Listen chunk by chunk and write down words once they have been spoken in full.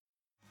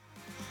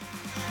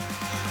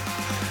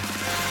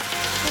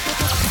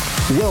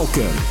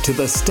Welcome to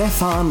the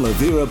Stefan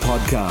Levira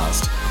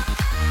podcast.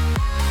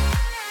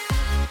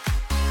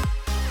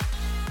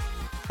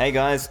 Hey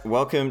guys,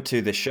 welcome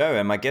to the show.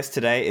 And my guest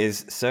today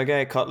is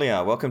Sergey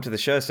Kotlyar. Welcome to the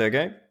show,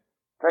 Sergey.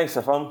 Thanks,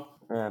 Stefan.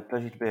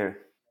 Pleasure to be here.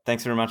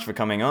 Thanks very much for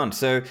coming on.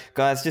 So,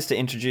 guys, just to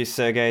introduce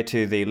Sergey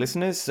to the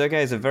listeners,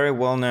 Sergey is a very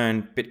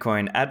well-known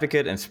Bitcoin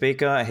advocate and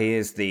speaker. He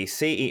is the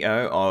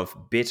CEO of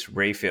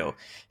Bitrefill.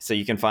 So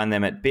you can find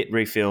them at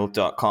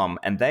bitrefill.com,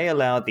 and they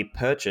allow the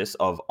purchase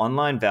of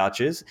online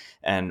vouchers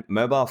and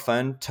mobile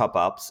phone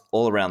top-ups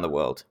all around the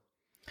world.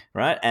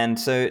 Right. And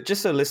so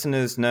just so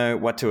listeners know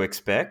what to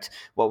expect,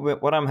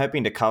 what I'm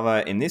hoping to cover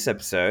in this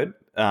episode,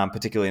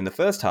 particularly in the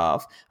first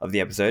half of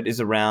the episode, is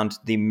around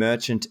the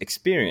merchant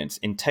experience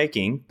in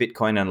taking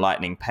Bitcoin and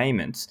Lightning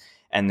payments,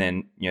 and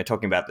then,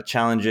 talking about the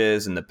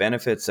challenges and the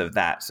benefits of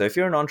that. So if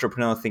you're an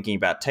entrepreneur thinking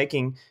about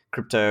taking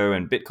crypto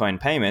and Bitcoin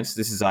payments,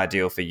 this is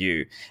ideal for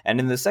you. And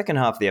in the second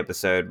half of the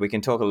episode, we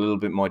can talk a little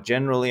bit more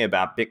generally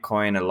about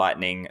Bitcoin and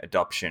Lightning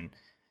adoption.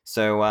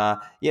 So,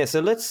 so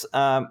let's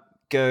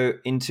go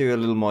into a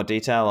little more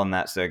detail on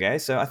that, Sergey.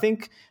 So I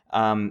think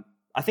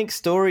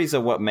stories are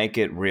what make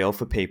it real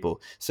for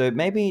people. So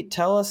maybe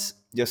tell us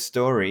your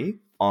story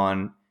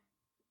on,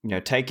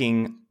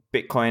 taking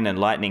Bitcoin and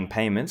Lightning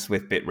payments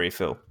with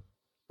Bitrefill.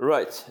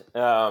 Right.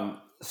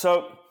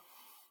 So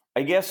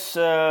I guess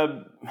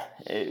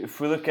if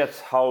we look at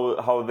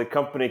how the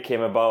company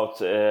came about,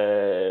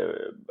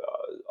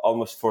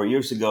 almost 4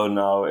 years ago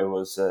now, it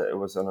was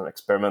on an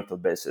experimental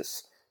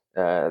basis.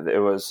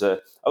 It was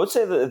I would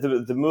say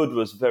the mood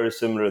was very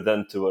similar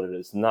then to what it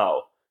is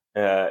now.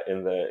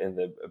 In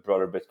the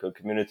broader Bitcoin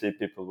community,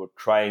 people were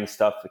trying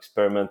stuff,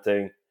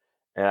 experimenting,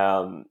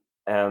 and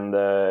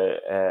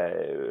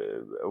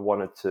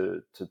wanted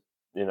to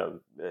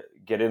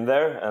get in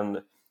there,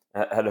 and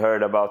had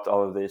heard about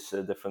all of these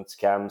different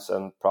scams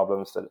and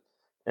problems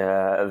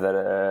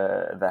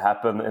that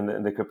happen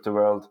in the crypto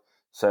world.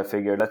 So I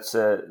figured let's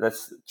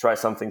try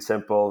something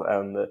simple,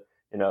 and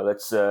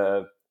let's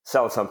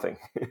sell something.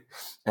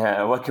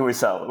 What can we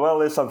sell? Well,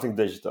 there's something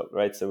digital,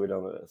 right? So we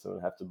don't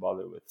have to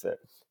bother with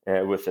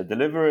the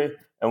delivery.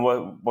 And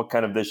what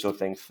kind of digital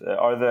things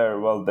are there?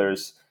 Well,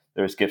 there's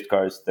gift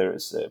cards,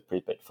 there's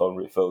prepaid phone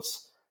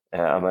refills.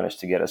 I managed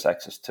to get us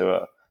access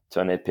to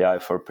an API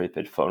for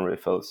prepaid phone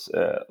refills.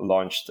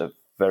 Launched the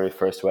very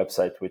first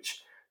website,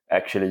 which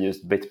actually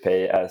used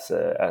BitPay as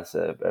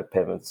a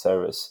payment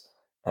service,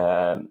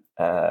 and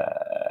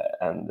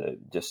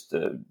just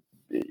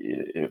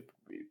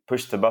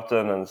pushed the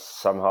button, and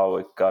somehow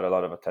it got a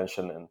lot of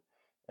attention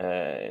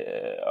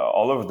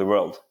all over the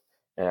world.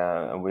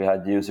 And we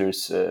had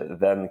users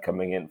then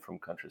coming in from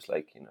countries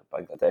like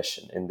Bangladesh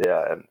and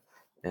India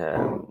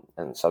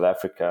and South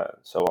Africa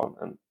and so on.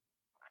 And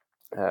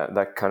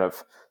that kind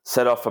of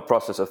set off a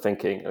process of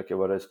thinking, okay,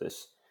 what is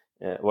this?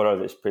 What are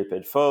these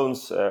prepaid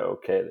phones?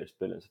 Okay, there's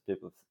billions of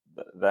people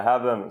that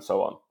have them, and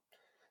so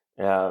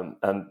on.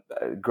 And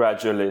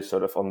gradually,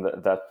 sort of on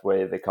that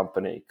way, the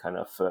company kind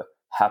of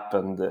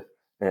happened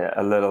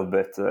a little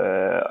bit,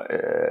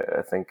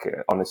 I think,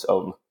 on its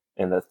own,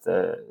 in that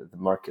the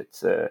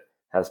market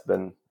has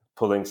been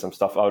pulling some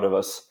stuff out of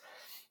us.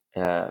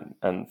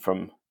 And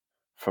from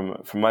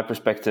my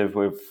perspective,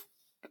 we've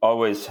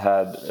always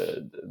had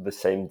the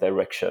same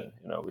direction,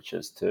 which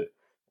is to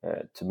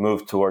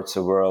move towards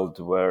a world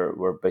where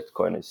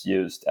Bitcoin is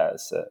used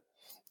as a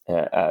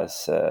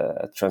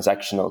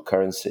transactional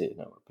currency,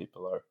 where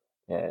people are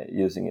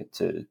using it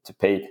to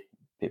pay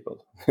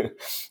people.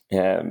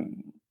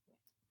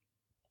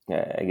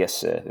 I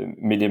guess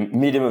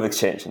medium of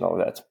exchange and all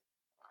that.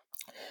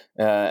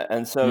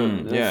 And so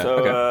okay.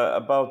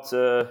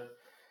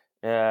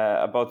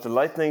 About the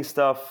Lightning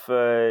stuff,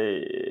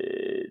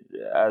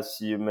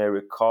 as you may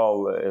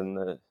recall,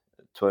 in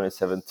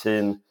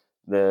 2017,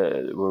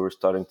 we were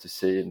starting to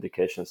see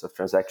indications of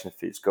transaction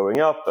fees going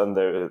up, and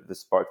this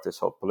sparked this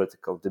whole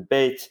political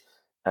debate,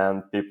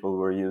 and people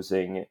were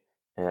using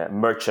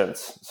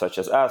merchants such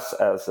as us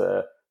as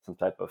some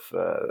type of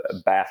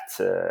bat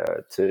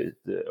to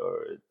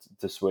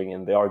swing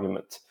in the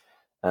argument.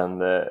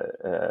 And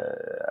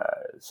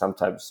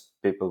sometimes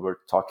people were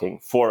talking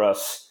for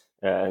us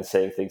and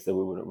saying things that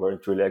we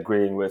weren't really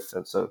agreeing with.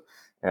 And so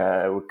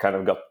we kind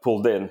of got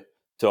pulled in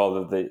to all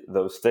of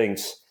those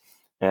things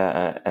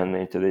and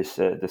into these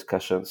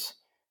discussions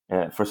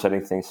for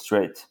setting things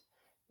straight.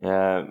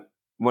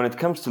 When it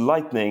comes to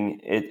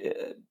Lightning,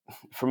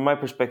 from my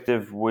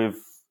perspective,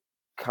 we've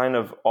kind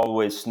of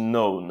always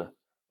known,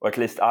 or at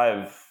least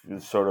I've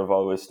sort of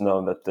always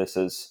known, that this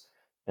is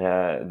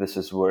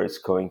where it's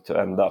going to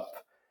end up.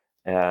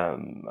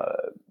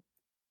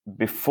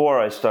 Before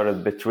I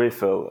started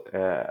Bitrefill,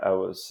 I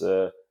was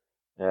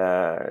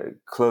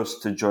close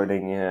to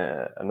joining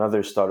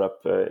another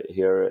startup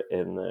here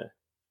in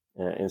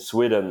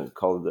Sweden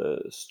called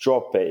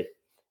Strawpay,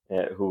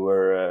 who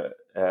were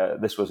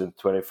this was in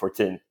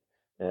 2014.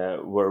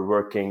 Were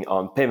working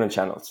on payment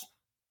channels.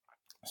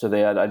 So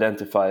they had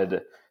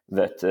identified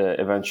that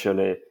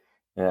eventually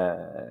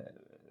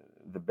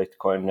the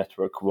Bitcoin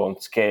network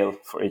won't scale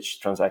for each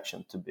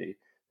transaction to be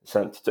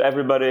sent to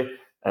everybody.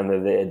 and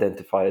then they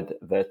identified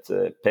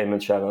that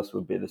payment channels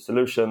would be the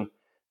solution,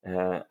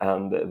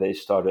 and they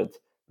started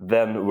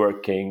then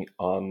working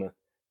on,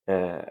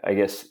 I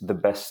guess, the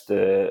best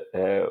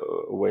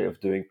way of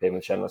doing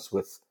payment channels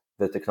with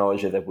the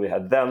technology that we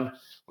had then,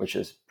 which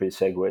is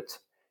pre-SegWit.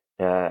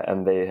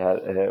 And they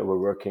were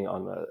working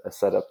on a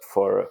setup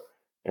for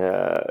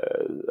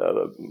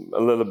a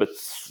little bit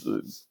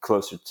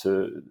closer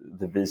to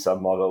the Visa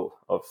model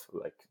of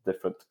like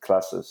different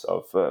classes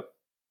of.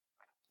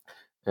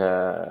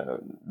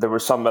 There were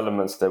some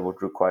elements that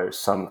would require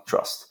some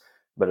trust,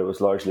 but it was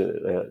largely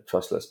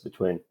trustless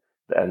between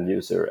the end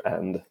user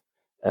and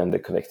the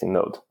connecting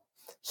node.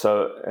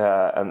 So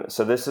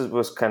so this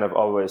was kind of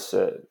always.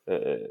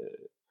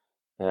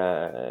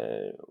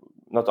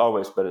 Not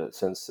always, but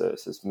since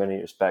many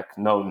years back,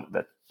 known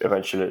that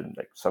eventually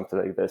like something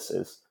like this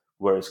is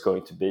where it's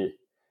going to be.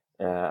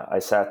 I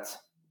sat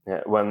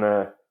when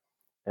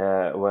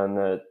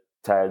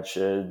Taj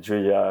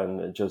Dria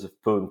and Joseph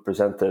Poon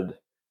presented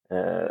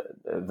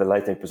the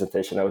Lightning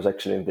presentation. I was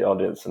actually in the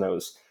audience, and I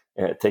was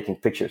taking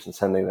pictures and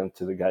sending them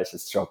to the guys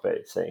at Strope,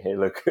 saying, "Hey,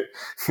 look,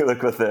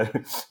 look what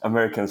the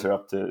Americans are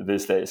up to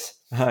these days."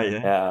 Oh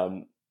yeah.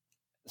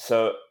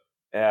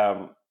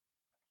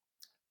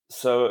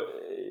 So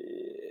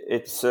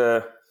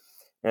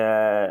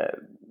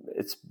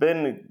it's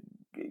been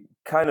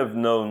kind of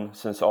known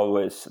since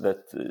always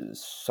that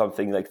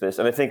something like this,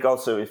 and I think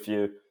also if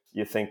you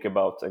think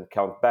about and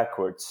count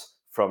backwards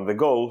from the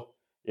goal,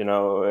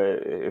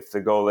 if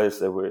the goal is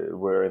that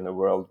we're in a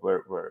world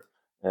where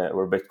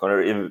Bitcoin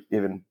or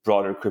even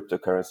broader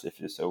cryptocurrency, if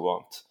you so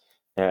want,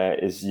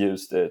 is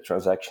used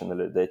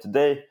transactionally day to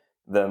day,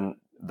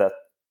 then that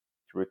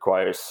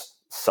requires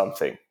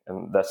something,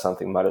 and that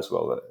something might as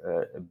well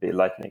be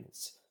Lightning.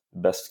 It's the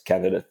best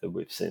candidate that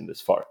we've seen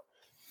this far.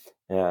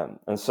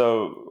 And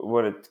so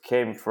when it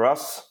came for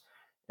us,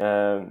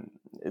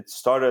 it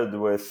started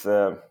with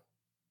in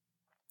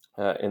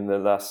the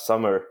last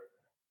summer,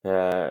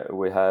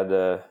 we had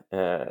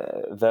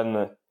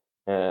then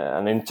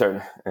an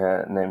intern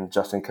named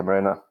Justin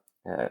Camarena,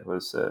 who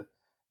was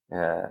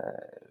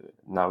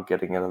now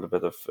getting a little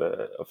bit of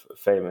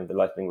fame in the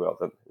Lightning world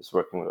and is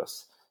working with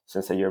us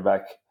since a year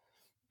back,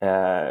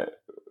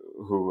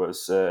 who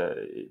was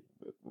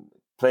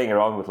playing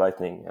around with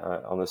Lightning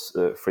on his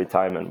free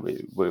time, and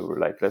we were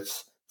like,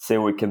 let's see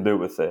what we can do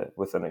with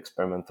an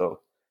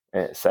experimental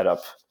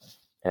setup,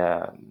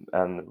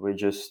 and we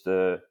just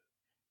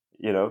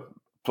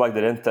plugged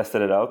it in,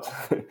 tested it out,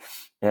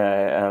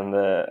 and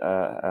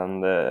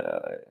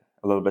a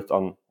little bit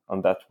on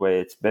that way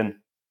it's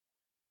been.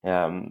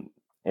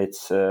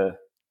 It's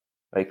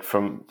like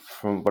from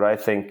what I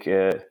think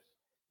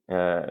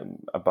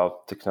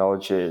about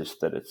technology is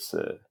that it's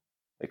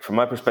like from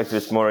my perspective,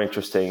 it's more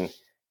interesting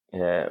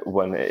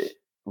when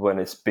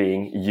it's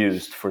being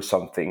used for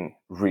something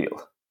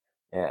real.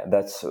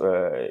 That's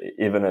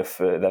even if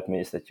that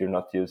means that you're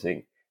not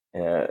using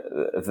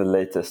the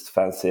latest,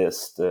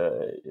 fanciest,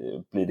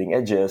 bleeding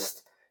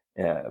edgiest,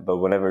 but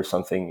whenever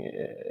something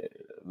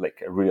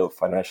like a real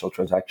financial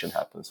transaction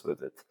happens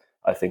with it,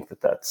 I think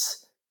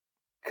that's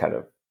kind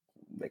of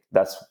like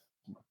that's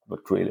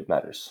what really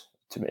matters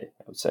to me,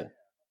 I would say.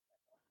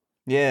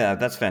 Yeah,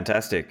 that's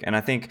fantastic. And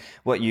I think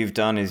what you've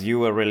done is you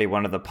were really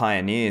one of the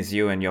pioneers.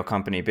 You and your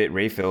company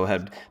Bitrefill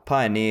had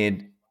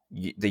pioneered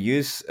the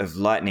use of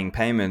Lightning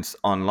payments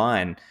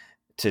online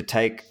to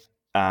take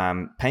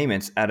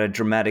payments at a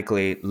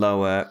dramatically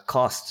lower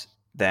cost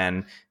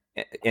than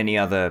any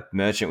other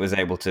merchant was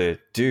able to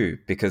do,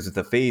 because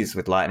the fees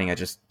with Lightning are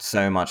just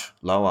so much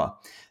lower.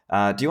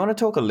 Do you want to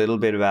talk a little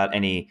bit about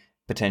any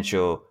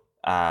potential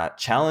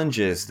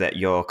challenges that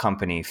your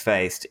company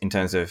faced in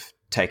terms of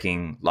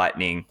taking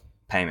Lightning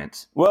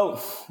payments? Well,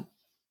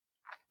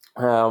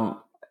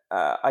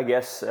 I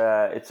guess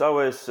it's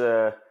always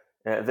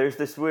there's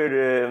this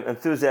weird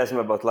enthusiasm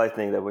about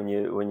Lightning that when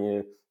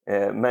you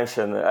I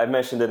mentioned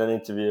it in an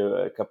interview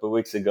a couple of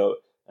weeks ago,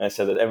 and I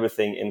said that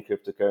everything in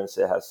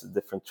cryptocurrency has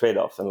different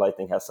trade-offs, and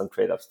Lightning has some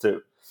trade-offs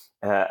too,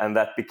 and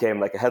that became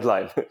like a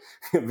headline.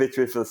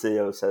 Bitrefill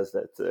CEO says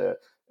that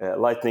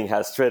Lightning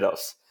has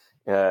trade-offs,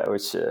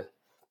 which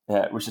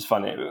is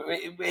funny.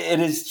 It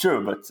is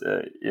true, but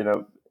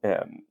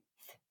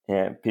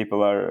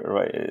people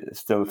are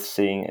still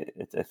seeing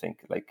it, I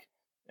think, like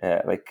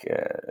a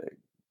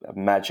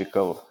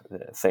magical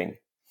thing.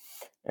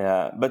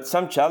 But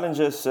some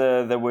challenges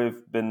that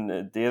we've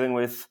been dealing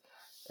with,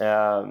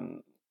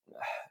 I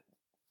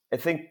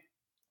think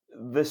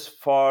this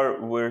far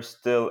we're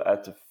still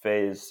at a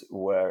phase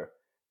where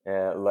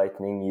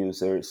Lightning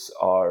users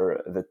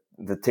are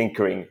the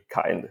tinkering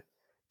kind.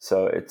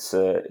 So it's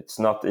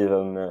not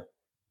even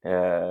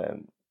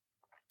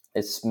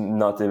it's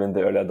not even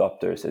the early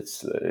adopters.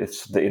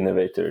 It's the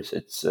innovators.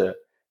 It's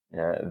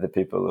the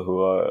people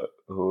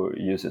who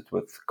use it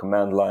with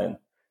command line.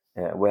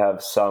 We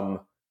have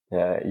some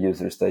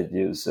users that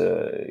use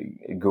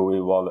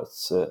GUI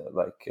wallets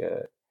like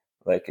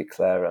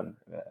Eclair and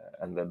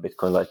the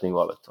Bitcoin Lightning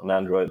wallet on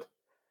Android.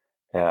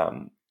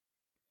 I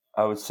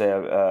would say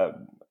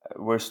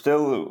we're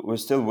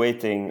still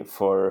waiting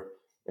for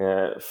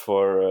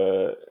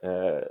for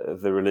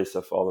the release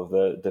of all of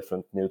the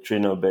different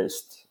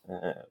neutrino-based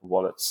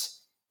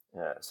wallets,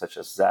 such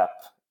as Zap,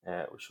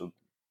 which will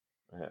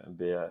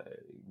be a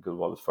good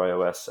wallet for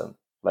iOS, and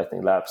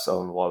Lightning Labs'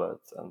 own wallet,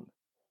 and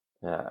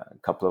a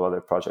couple of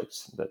other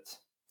projects that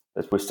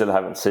we still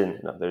haven't seen.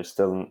 There's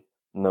still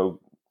no,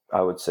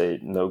 I would say,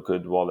 no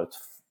good wallet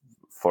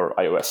for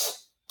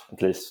iOS,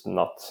 at least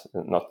not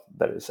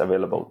that is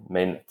available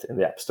mainnet in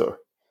the App Store.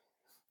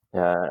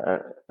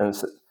 And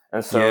so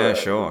Yeah,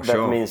 sure, that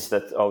sure. means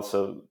that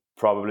also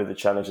probably the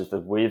challenges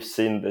that we've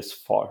seen this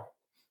far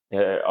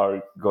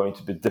are going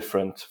to be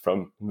different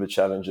from the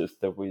challenges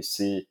that we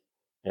see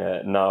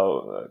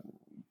now.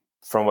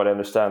 From what I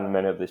understand,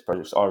 many of these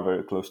projects are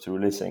very close to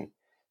releasing.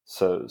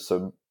 So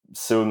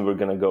soon we're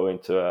going to go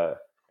into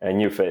a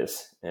new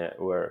phase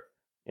where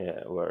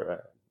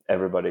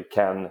everybody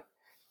can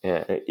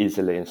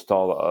easily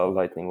install a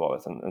Lightning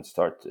wallet and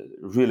start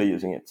really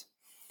using it.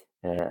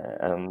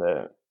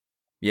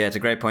 Yeah, it's a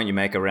great point you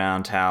make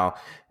around how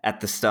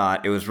at the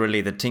start it was really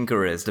the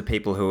tinkerers, the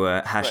people who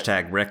were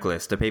hashtag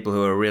reckless, the people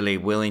who were really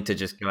willing to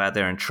just go out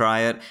there and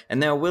try it.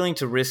 And they were willing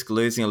to risk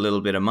losing a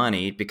little bit of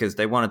money because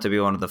they wanted to be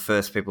one of the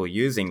first people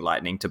using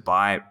Lightning to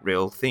buy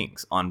real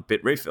things on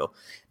Bitrefill.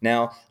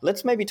 Now,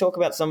 let's maybe talk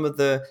about some of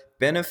the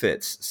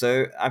benefits.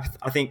 So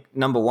I think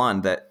number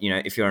one, that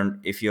if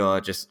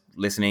you're just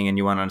listening and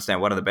you want to understand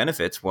what are the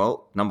benefits,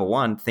 well, number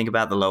one, think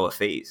about the lower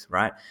fees,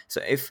 right?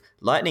 So if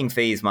Lightning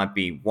fees might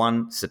be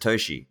 1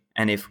 Satoshi,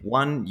 and if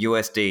 1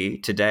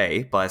 USD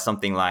today buys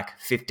something like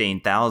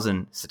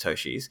 15,000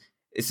 Satoshis,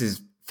 this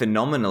is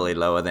phenomenally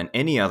lower than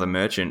any other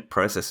merchant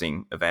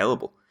processing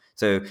available.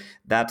 So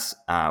that's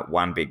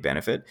one big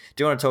benefit.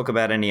 Do you want to talk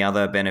about any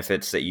other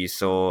benefits that you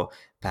saw?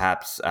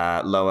 Perhaps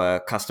lower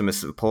customer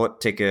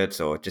support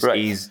tickets or just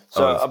ease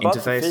of about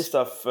interface? The fee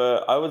stuff,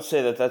 I would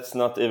say that that's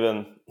not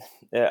even,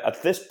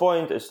 at this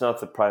point, it's not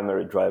the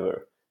primary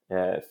driver.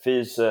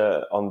 Fees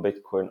on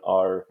Bitcoin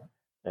are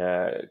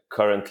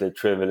currently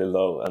trivially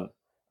low, and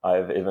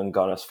I've even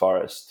gone as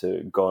far as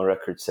to go on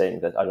record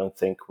saying that I don't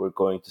think we're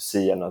going to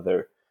see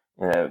another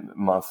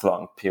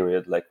month-long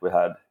period like we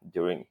had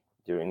during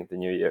the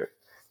new year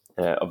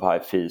of high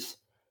fees.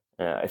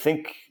 I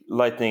think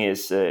Lightning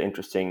is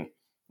interesting,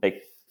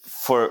 like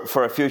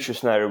for a future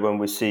scenario when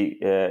we see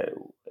a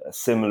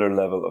similar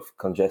level of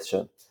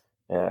congestion,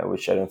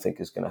 which I don't think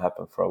is going to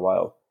happen for a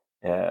while.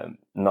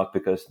 Not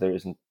because there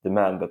isn't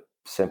demand, but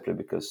simply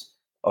because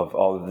of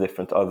all the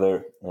different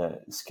other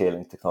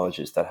scaling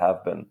technologies that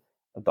have been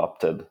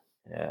adopted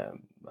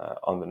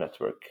on the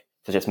network,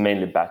 such as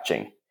mainly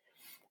batching,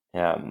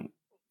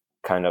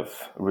 kind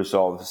of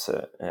resolves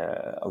a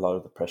lot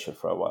of the pressure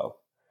for a while.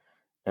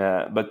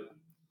 But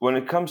when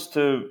it comes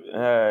to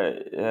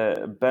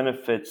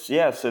benefits,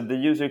 so the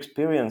user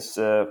experience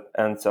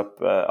ends up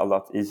a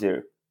lot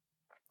easier.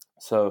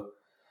 So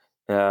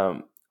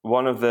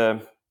one of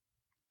the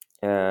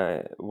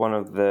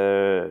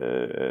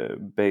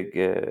big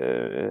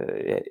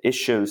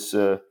issues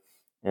that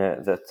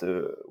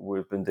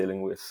we've been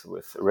dealing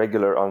with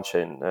regular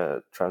on-chain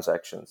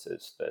transactions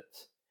is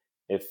that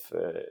if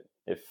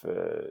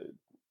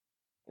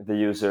the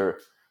user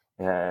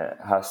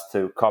has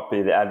to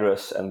copy the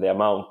address and the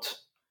amount,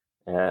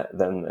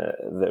 then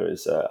there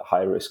is a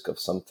high risk of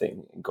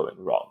something going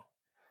wrong.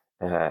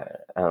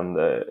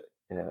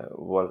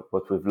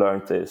 What we've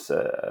learned is,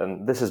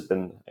 and this has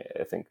been,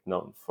 I think,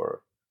 known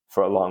for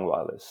a long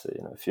while, is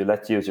if you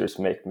let users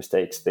make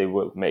mistakes, they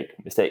will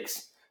make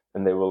mistakes,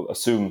 and they will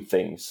assume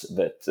things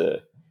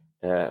that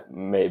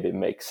maybe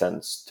make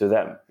sense to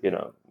them.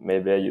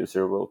 Maybe a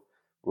user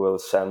will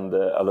send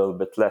a little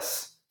bit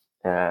less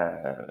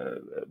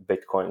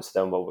Bitcoins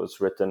than what was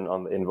written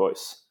on the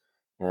invoice.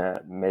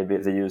 Maybe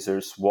the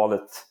user's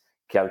wallet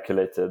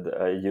calculated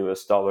a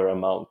US dollar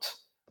amount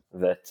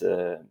that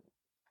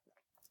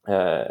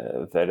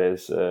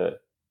is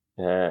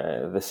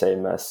the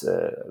same as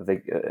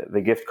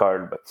the gift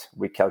card, but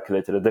we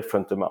calculated a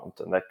different amount,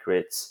 and that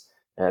creates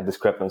a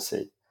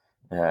discrepancy,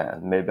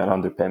 maybe an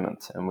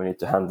underpayment, and we need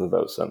to handle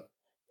those. And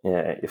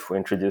if we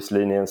introduce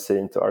leniency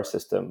into our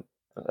system,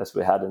 as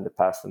we had in the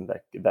past, and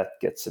that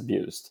gets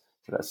abused,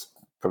 so that's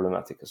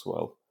problematic as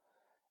well.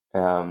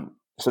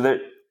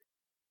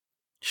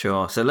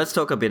 Sure. So let's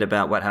talk a bit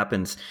about what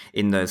happens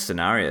in those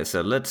scenarios. So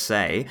let's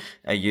say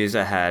a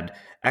user had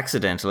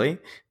accidentally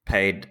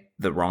paid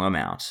the wrong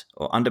amount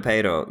or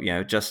underpaid, or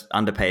just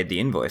underpaid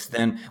the invoice.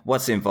 Then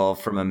what's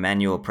involved from a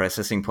manual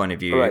processing point of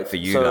view for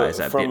you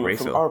guys at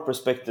Bitrefill? From our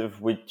perspective,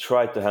 we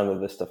try to handle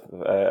this stuff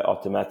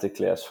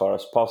automatically as far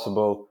as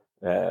possible.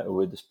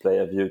 We display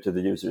a view to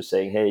the user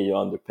saying, "Hey, you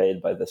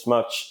underpaid by this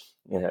much.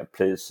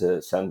 Please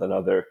send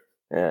another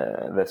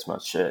this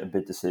much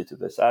BTC to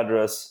this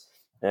address."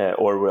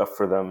 Or we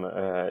offer them,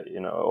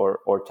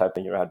 or type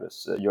in your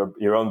address,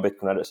 your own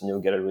Bitcoin address, and you'll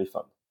get a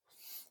refund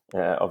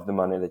of the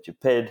money that you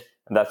paid.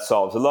 And that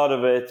solves a lot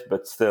of it,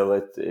 but still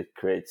it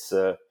creates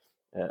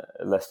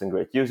less than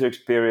great user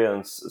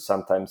experience.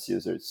 Sometimes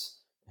users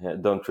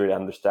don't really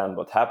understand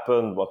what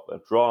happened, what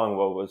went wrong,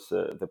 what was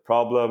the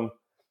problem.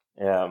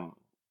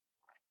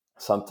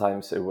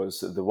 Sometimes it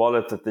was the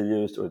wallet that they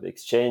used or the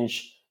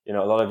exchange. A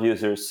lot of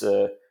users.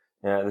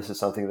 This is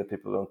something that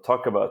people don't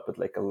talk about, but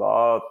like a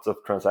lot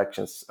of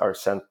transactions are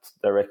sent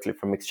directly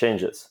from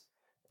exchanges,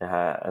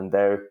 and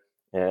their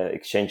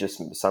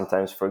exchanges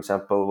sometimes, for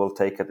example, will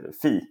take a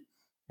fee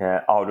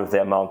out of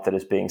the amount that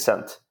is being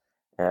sent,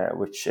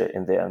 which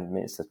in the end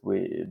means that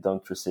we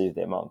don't receive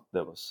the amount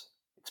that was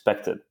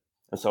expected,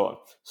 and so on.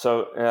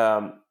 So,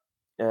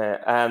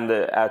 and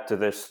add to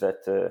this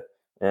that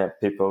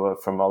people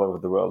from all over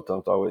the world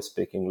don't always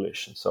speak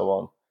English, and so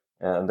on.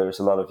 And there's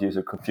a lot of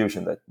user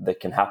confusion that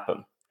can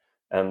happen.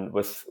 And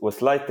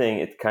with Lightning,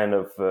 it kind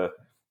of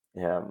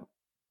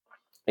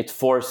it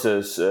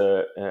forces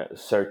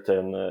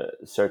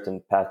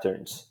certain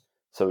patterns.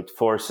 So it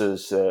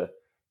forces that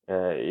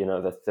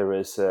there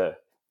is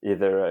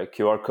either a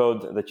QR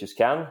code that you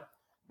scan,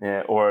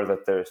 or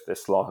that there's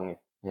this long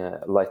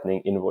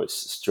Lightning invoice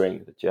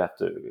string that you have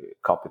to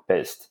copy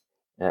paste.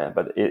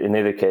 But in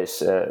either case,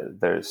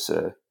 there's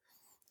a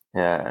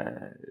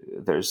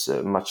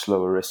much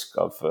lower risk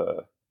of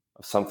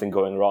something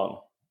going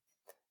wrong.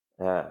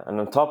 And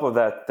on top of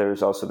that,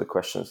 there's also the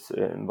questions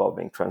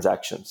involving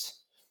transactions.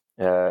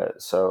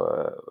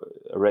 So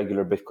a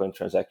regular Bitcoin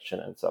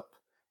transaction ends up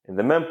in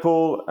the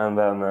mempool and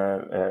then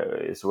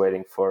is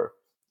waiting for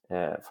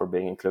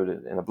being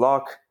included in a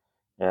block.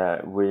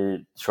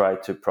 We try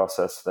to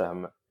process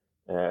them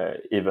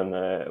even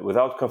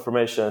without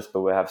confirmations,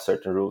 but we have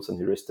certain rules and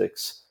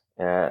heuristics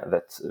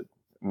that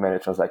many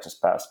transactions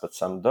pass, but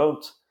some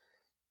don't.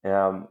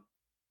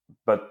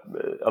 But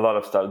a lot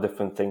of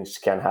different things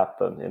can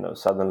happen.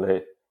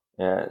 Suddenly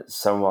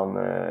someone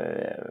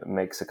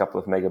makes a couple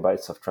of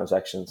megabytes of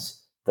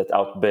transactions that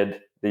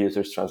outbid the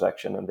user's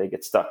transaction, and they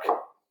get stuck.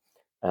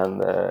 And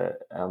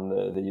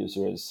the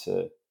user is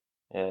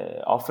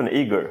often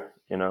eager,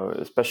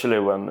 especially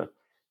when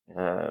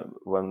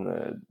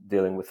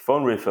dealing with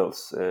phone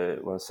refills.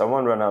 When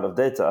someone run out of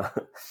data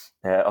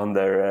on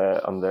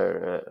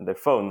their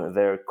phone,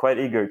 they're quite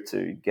eager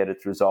to get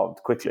it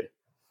resolved quickly.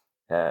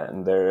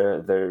 And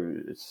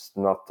it's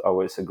not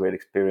always a great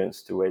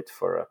experience to wait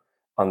for an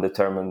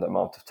undetermined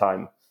amount of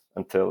time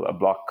until a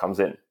block comes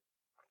in.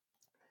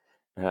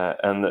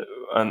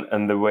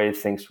 And the way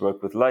things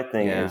work with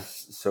Lightning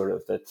is sort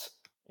of that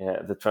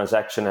the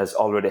transaction has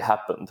already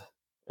happened,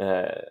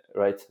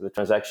 right? The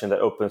transaction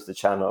that opens the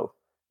channel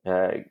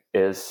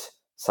is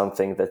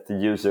something that the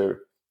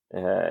user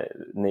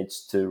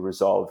needs to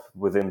resolve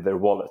within their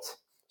wallet,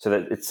 so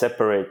that it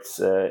separates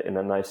in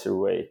a nicer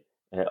way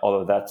all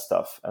of that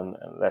stuff, and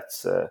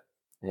lets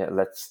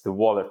the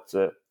wallet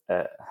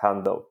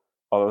handle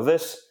all of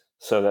this,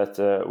 so that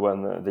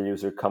when the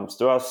user comes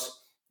to us,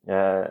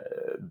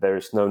 there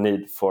is no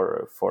need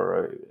for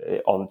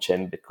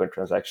on-chain Bitcoin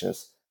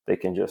transactions. They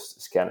can just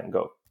scan and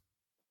go.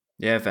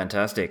 Yeah,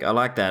 fantastic. I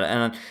like that.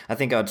 And I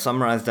think I'd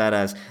summarize that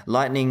as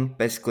Lightning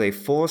basically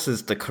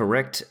forces the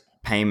correct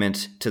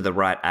payment to the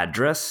right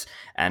address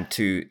and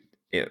to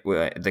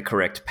the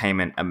correct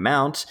payment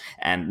amount.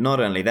 And not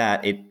only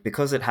that,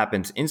 because it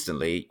happens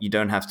instantly, you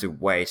don't have to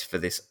wait for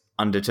this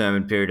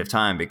undetermined period of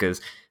time,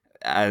 because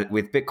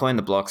with Bitcoin,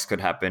 the blocks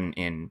could happen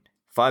in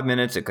 5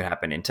 minutes, it could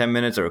happen in 10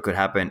 minutes, or it could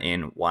happen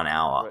in 1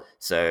 hour. Right.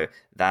 So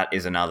that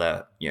is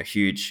another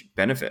huge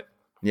benefit.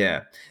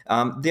 Yeah.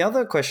 The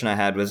other question I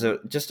had was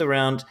just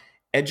around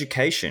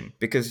education,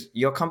 because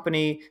your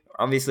company,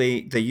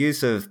 obviously, the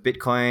use of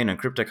Bitcoin and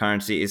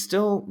cryptocurrency is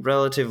still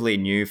relatively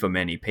new for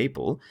many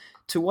people.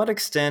 To what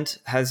extent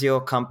has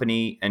your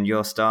company and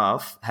your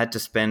staff had to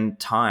spend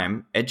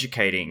time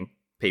educating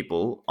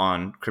people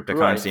on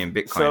cryptocurrency and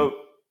Bitcoin? So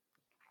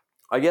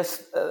I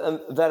guess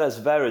that has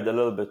varied a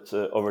little bit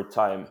over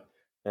time.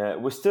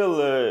 We still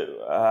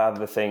have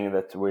the thing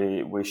that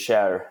we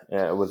share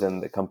within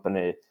the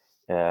company,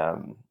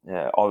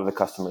 all of the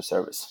customer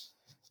service,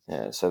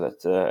 so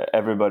that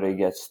everybody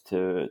gets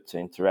to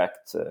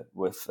interact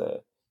with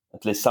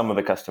at least some of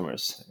the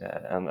customers,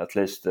 and at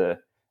least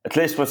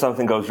when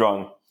something goes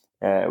wrong,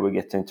 we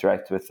get to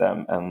interact with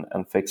them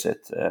and fix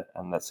it,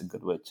 and that's a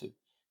good way to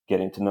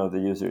getting to know the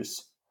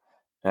users.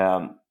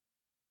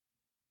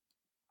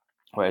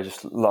 I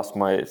just lost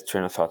my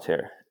train of thought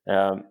here.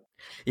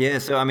 Yeah,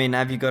 so I mean,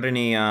 have you got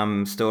any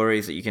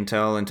stories that you can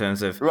tell in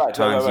terms of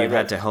times you've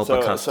had to help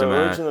a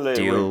customer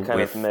deal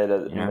with? Made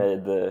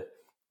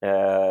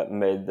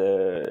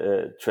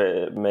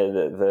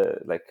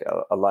like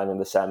a line in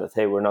the sand that,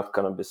 hey, we're not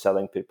going to be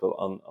selling people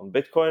on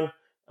Bitcoin,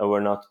 and we're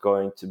not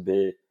going to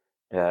be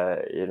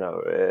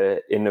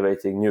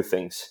innovating new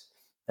things,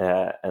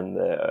 but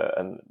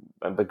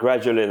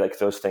gradually, like,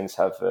 those things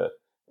have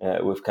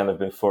we've kind of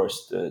been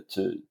forced to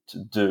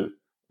do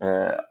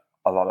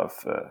a lot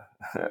of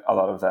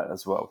that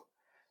as well.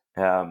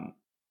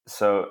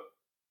 So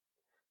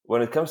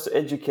when it comes to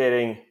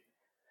educating,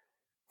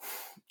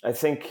 I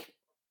think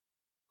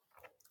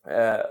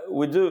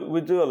we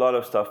do a lot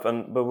of stuff,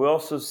 but we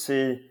also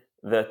see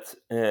that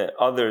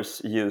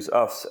others use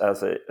us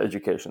as an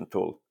education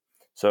tool.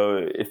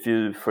 So if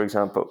you, for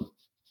example,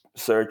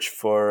 search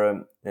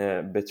for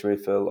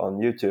Bitrefill on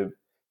YouTube,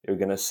 you're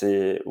going to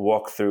see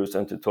walkthroughs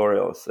and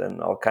tutorials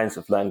in all kinds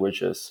of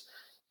languages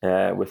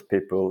with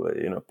people,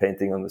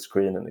 painting on the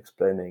screen and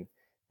explaining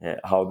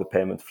how the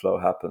payment flow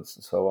happens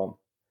and so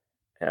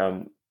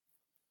on.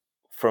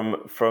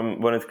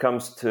 From when it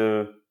comes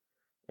to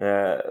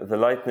the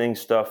Lightning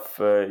stuff,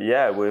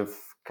 we've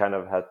kind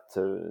of had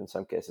to, in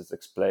some cases,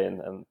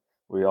 explain, and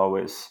we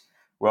always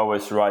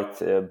write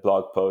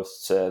blog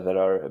posts that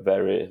are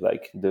very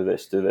like do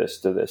this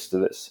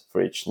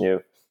for each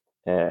new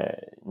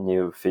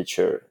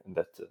feature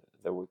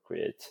that we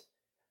create.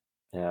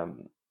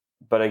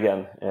 But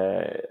again,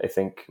 I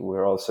think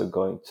we're also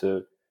going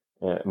to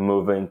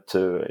move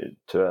into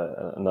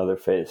another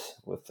phase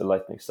with the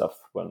Lightning stuff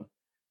when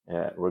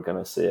we're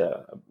going to see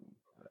a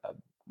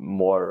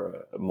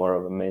more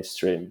of a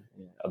mainstream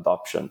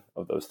adoption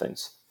of those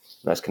things.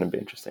 That's going to be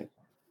interesting.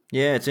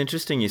 Yeah, it's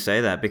interesting you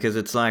say that, because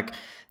it's like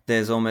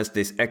there's almost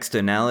this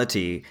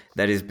externality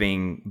that is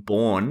being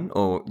born,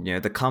 or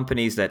the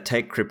companies that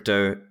take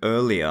crypto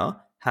earlier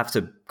have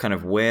to kind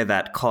of wear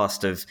that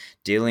cost of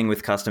dealing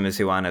with customers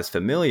who aren't as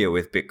familiar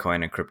with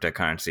Bitcoin and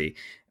cryptocurrency.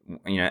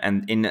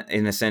 And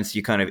in a sense,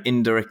 you kind of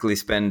indirectly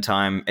spend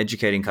time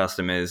educating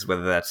customers,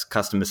 whether that's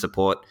customer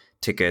support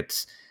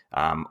tickets,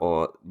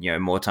 or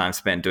more time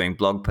spent doing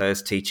blog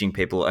posts, teaching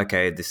people,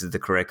 okay, this is the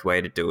correct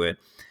way to do it.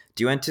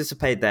 Do you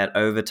anticipate that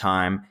over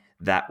time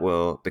that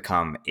will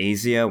become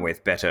easier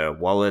with better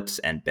wallets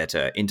and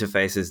better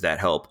interfaces that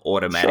help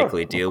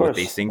automatically deal with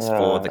these things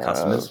for the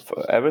customers?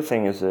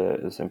 Everything is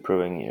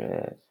improving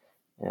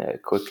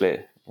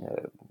quickly.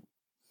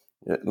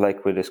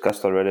 Like we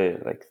discussed already,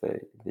 like the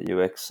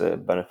UX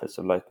benefits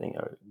of Lightning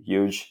are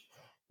huge.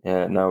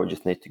 Now we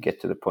just need to get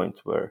to the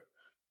point where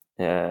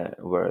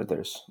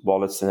there's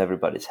wallets in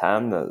everybody's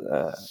hand,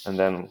 and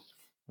then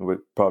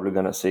we're probably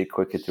going to see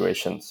quick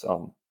iterations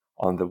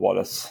on the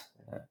wallets,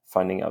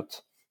 finding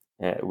out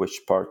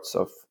which parts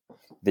of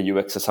the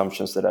UX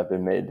assumptions that have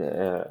been made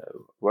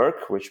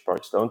work, which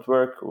parts don't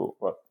work,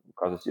 what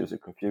causes user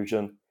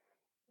confusion.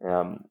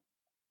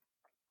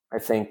 I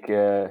think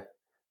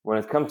when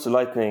it comes to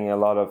Lightning, a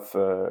lot of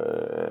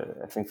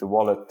I think the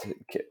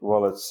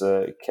wallets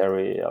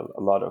carry a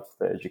lot of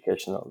the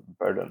educational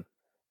burden.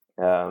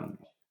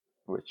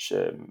 Which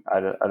I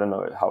don't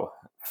know how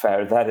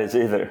fair that is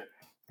either,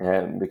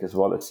 because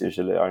wallets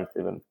usually aren't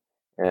even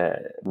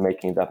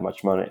making that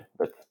much money.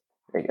 But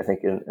I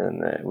think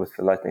with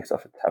the Lightning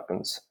stuff, it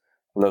happens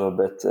a little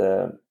bit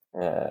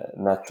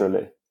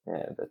naturally,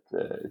 that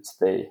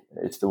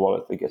it's the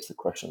wallet that gets the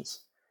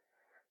questions.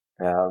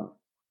 Yeah,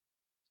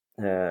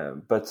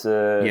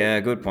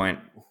 good point.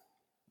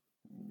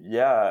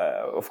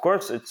 Yeah, of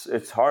course,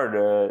 it's hard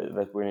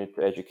that we need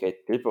to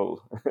educate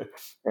people,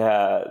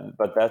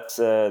 but that's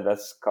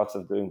cost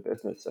of doing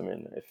business. I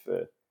mean, if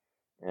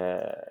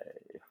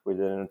we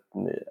didn't,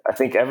 I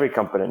think every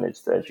company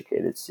needs to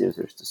educate its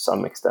users to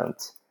some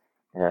extent,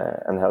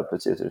 and help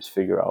its users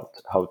figure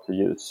out how to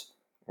use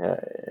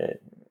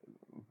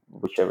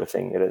whichever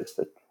thing it is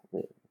that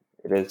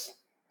it is.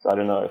 So I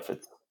don't know if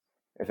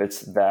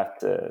it's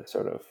that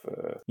sort of.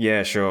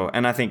 Yeah, sure.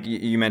 And I think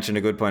you mentioned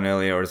a good point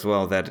earlier as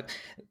well, that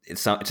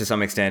to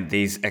some extent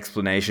these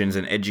explanations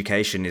and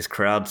education is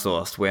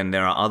crowdsourced, when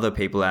there are other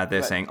people out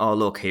there saying, oh,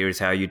 look, here's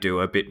how you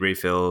do a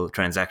Bitrefill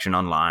transaction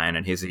online,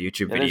 and here's a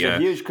YouTube video. There's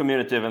a huge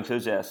community of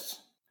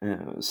enthusiasts.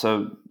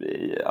 So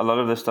a lot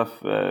of the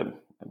stuff,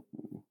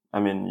 I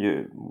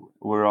mean,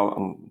 we're all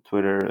on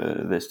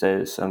Twitter these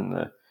days,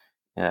 and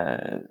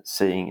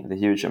seeing the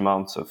huge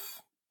amounts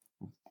of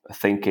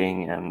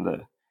thinking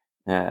and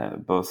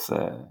both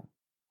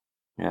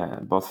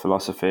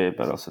philosophy,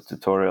 but also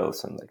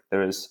tutorials, and like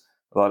there is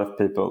a lot of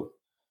people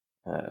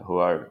who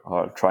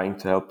are trying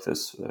to help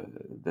this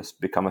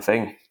become a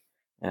thing,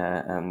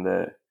 and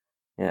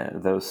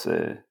those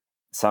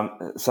some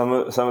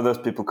of those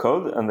people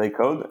code,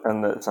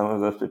 and some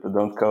of those people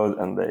don't code,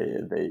 and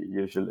they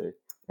usually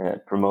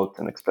promote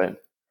and explain,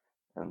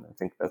 and I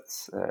think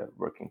that's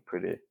working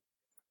pretty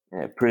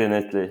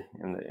neatly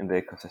in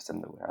the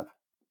ecosystem that we have.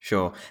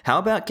 Sure. How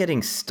about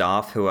getting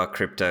staff who are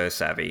crypto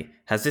savvy?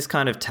 Has this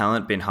kind of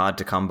talent been hard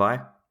to come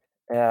by?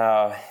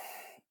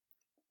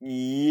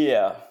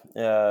 Yeah,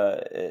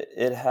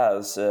 it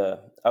has.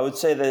 I would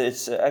say that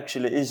it's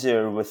actually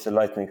easier with the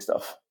Lightning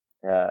stuff,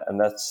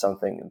 and that's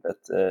something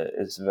that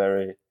is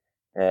very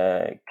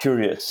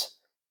curious,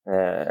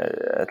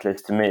 at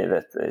least to me.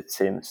 That it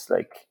seems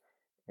like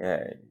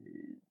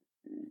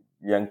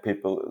young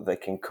people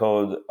that can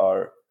code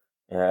are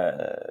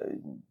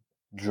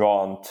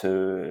drawn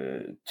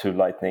to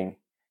Lightning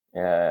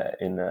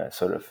in a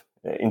sort of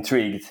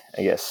intrigued,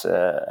 I guess,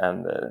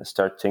 and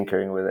start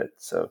tinkering with it.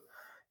 So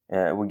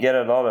we get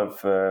a lot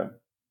of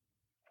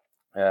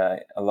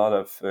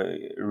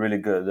really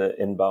good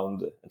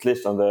inbound, at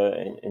least on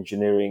the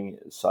engineering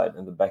side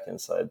and the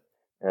backend side.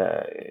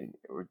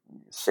 We're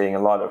seeing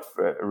a lot of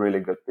really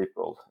good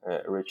people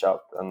reach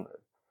out and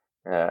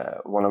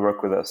want to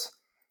work with us.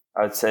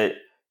 I'd say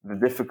the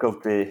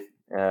difficulty,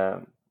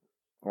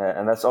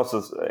 and that's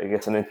also, I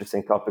guess, an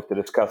interesting topic to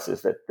discuss,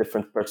 is that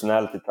different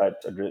personality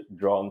types are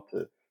drawn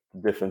to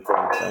different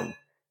things,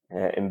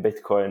 in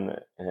Bitcoin,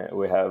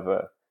 we have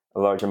a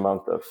large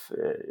amount of,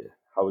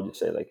 how would you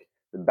say, like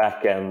the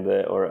back end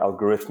or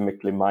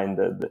algorithmically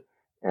minded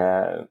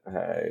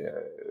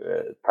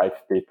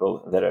type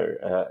people that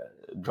are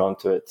drawn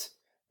to it.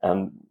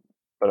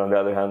 But on the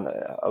other hand,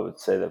 I would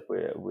say that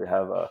we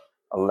have a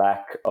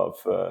lack of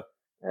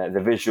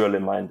the visually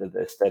minded,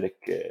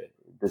 aesthetic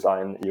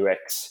design,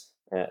 UX,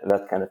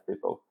 that kind of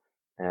people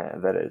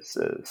that is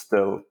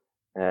still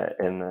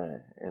in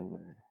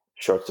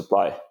short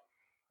supply.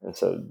 And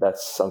so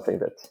that's something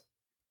that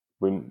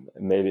we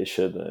maybe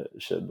should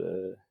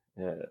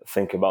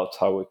think about,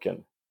 how we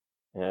can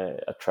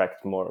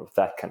attract more of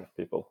that kind of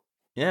people.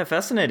 Yeah,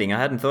 fascinating. I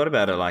hadn't thought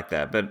about it like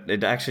that, but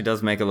it actually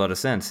does make a lot of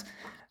sense.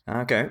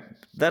 Okay,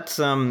 that's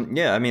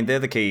yeah. I mean, they're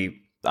the key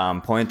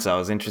points I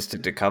was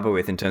interested to cover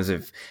with in terms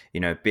of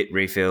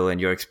Bitrefill and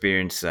your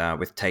experience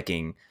with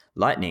taking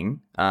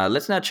Lightning.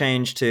 Let's now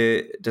change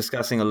to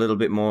discussing a little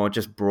bit more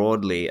just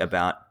broadly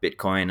about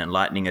Bitcoin and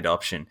Lightning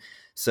adoption.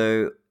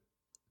 So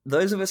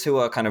those of us who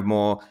are kind of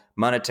more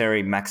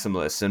monetary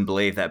maximalists and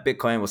believe that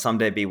Bitcoin will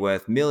someday be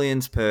worth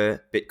millions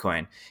per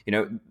Bitcoin,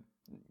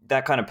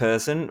 that kind of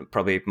person,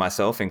 probably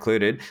myself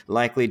included,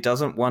 likely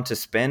doesn't want to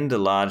spend a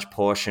large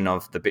portion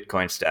of the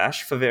Bitcoin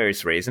stash for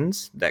various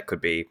reasons. That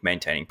could be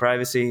maintaining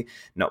privacy,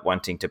 not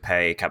wanting to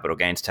pay capital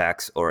gains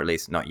tax, or at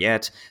least not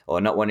yet, or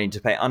not wanting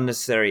to pay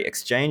unnecessary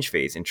exchange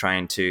fees in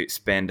trying to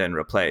spend and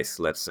replace,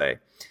 let's say.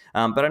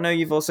 But I know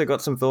you've also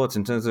got some thoughts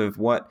in terms of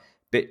what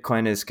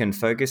Bitcoiners can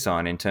focus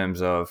on in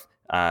terms of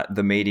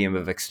the medium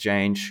of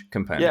exchange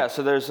component. Yeah,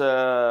 so there's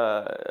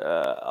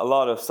a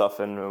lot of stuff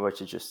in what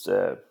you just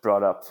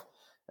brought up.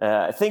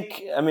 I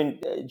think,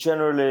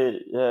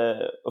 generally,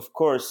 of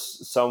course,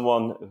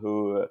 someone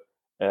who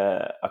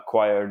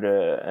acquired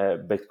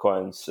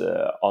Bitcoins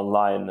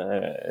online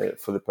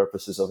for the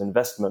purposes of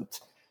investment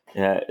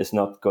is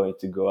not going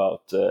to go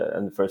out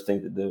and the first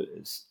thing to do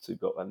is to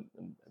go and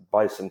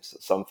buy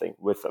something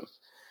with them,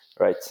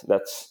 right?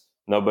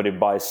 Nobody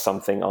buys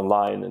something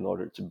online in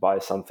order to buy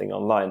something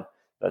online.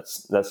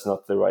 That's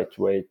not the right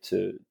way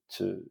to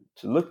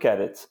look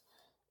at it.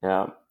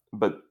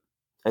 But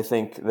I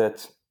think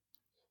that,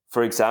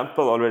 for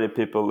example, already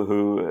people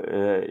who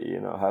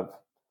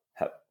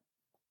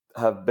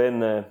have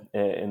been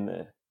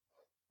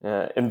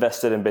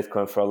invested in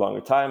Bitcoin for a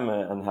longer time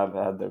and have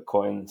had their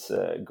coins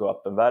go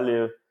up in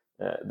value,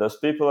 those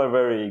people are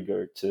very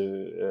eager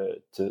to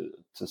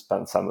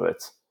spend some of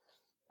it,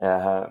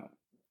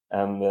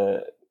 and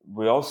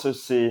we also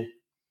see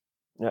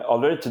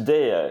already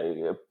today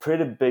a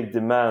pretty big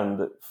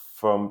demand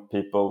from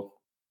people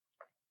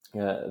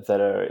that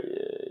are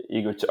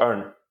eager to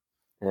earn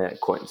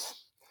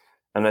coins.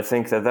 And I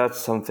think that that's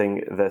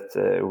something that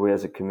we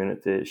as a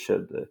community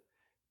should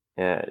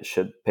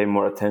pay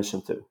more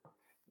attention to,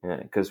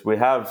 because we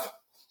have,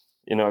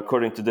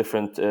 according to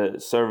different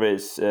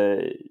surveys,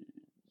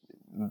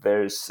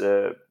 there's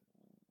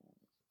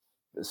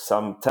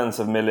some tens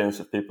of millions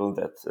of people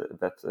that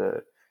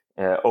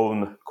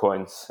own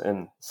coins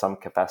in some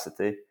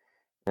capacity,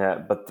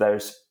 but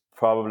there's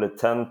probably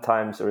 10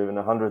 times or even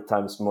 100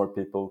 times more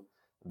people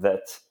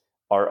that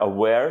are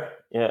aware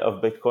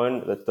of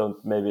Bitcoin, that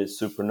don't maybe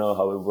super know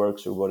how it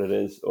works or what it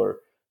is, or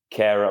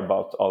care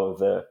about all of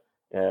the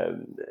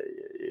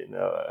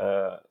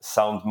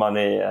sound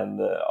money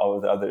and all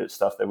of the other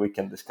stuff that we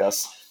can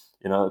discuss.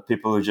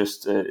 People who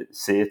just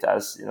see it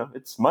as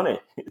it's money.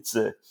 It's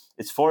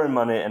foreign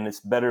money, and it's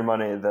better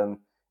money than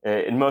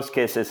in most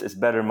cases it's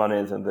better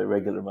money than the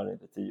regular money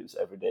that they use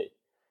every day.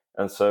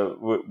 And so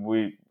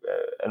we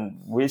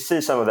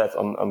see some of that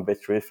on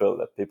Bitrefill,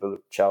 that people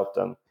shout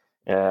and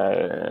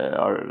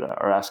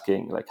are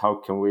asking, like, how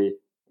can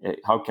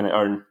I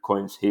earn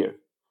coins here?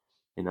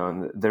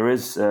 And there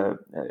is a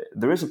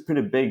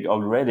pretty big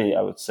already,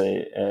 I would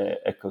say,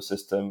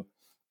 ecosystem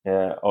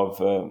of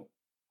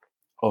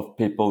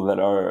people that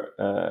are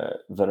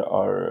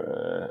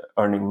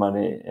earning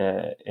money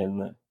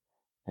in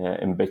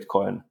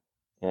Bitcoin.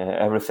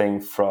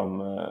 Everything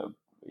from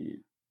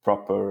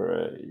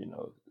proper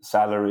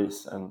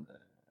salaries and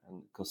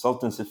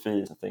consultancy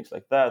fees and things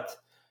like that,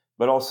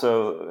 but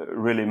also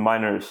really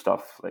minor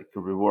stuff like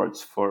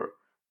rewards for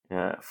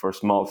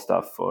small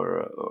stuff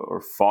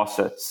or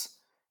faucets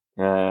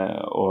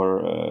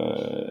or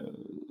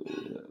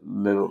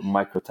little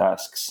micro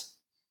tasks.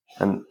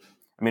 And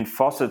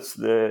faucets,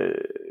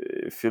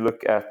 if you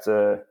look at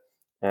a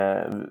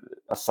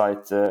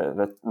site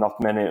that not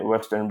many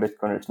Western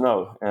Bitcoiners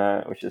know,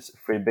 which is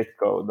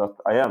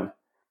freebitco.im,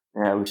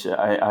 which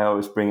I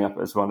always bring up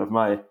as one of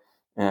my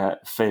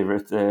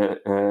favorite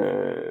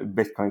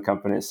Bitcoin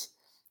companies.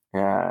 They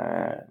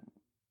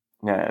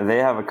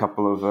have a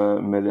couple of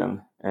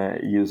million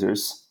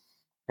users.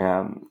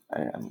 I'm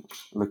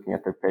looking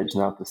at their page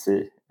now to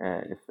see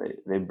if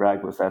they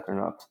brag with that or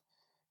not.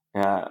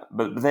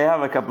 But they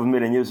have a couple of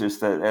million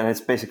users, and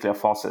it's basically a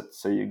faucet.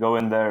 So you go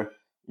in there,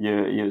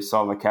 you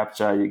solve a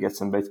CAPTCHA, you get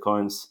some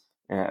Bitcoins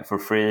for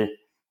free.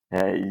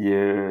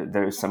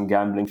 There's some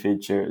gambling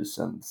features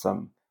and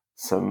some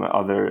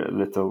other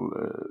little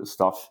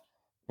stuff.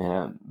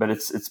 But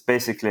it's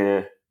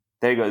basically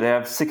there you go. They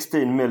have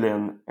 16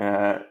 million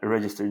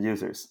registered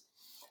users,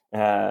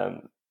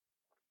 and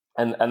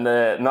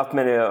not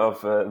many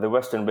of the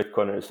Western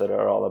Bitcoiners that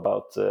are all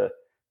about the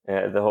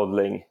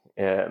hodling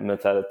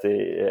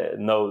mentality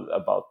know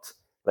about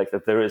like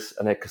that there is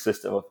an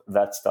ecosystem of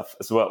that stuff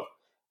as well,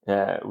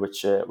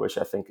 which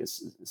I think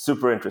is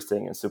super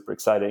interesting and super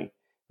exciting.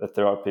 That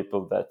there are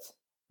people that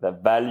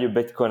value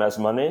Bitcoin as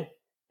money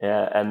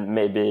and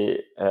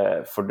maybe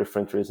for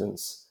different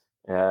reasons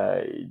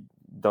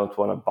don't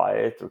want to buy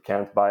it or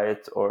can't buy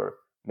it, or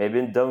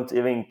maybe don't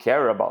even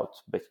care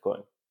about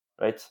Bitcoin,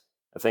 right?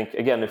 I think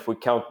again, if we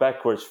count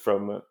backwards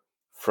from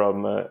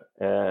the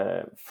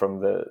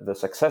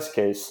success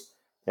case,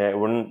 I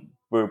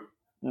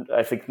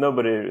think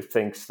nobody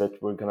thinks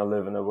that we're going to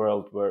live in a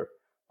world where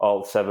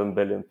all 7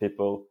 billion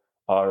people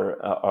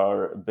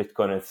are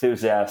Bitcoin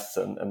enthusiasts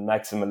and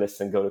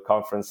maximalists and go to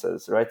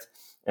conferences, right?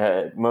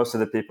 Most of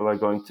the people are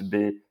going to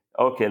be,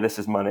 okay, this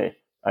is money.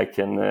 I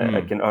can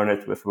earn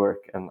it with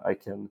work, and I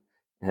can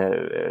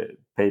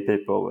pay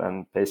people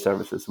and pay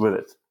services with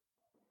it.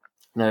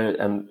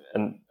 And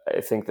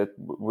I think that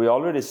we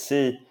already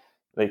see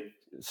like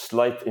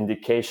slight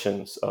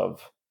indications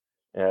of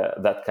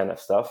that kind of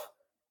stuff,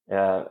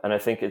 and I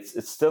think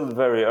it's still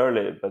very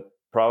early. But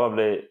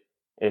probably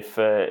if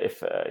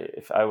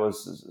I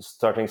was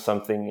starting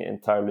something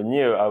entirely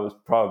new, I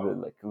would probably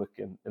like look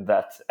in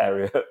that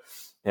area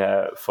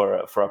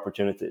for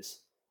opportunities,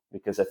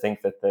 because I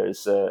think that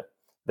there's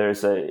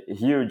a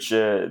huge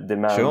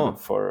demand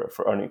for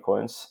earning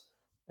coins,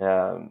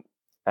 and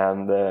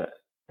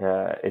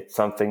it's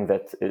something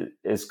that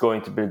is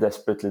going to be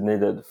desperately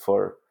needed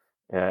for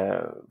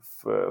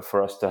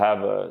us to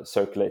have a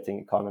circulating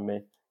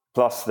economy.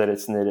 Plus, that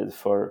it's needed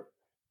for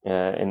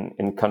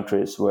in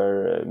countries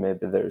where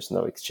maybe there's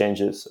no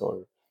exchanges,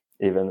 or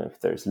even if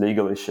there's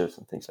legal issues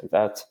and things like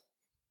that.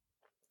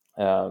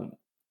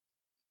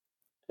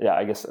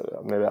 I guess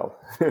maybe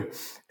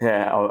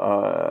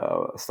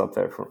I'll stop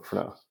there for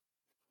now.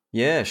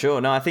 Yeah, sure.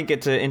 No, I think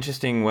it's an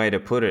interesting way to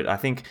put it. I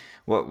think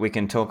what we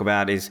can talk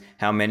about is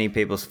how many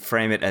people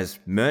frame it as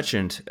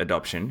merchant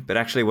adoption, but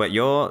actually what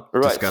you're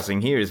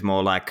discussing here is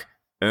more like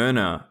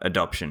earner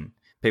adoption.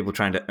 People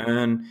trying to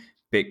earn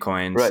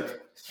Bitcoins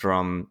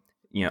from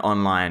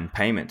online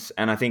payments.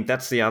 And I think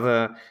that's the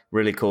other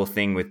really cool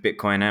thing with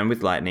Bitcoin and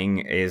with Lightning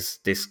is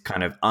this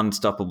kind of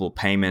unstoppable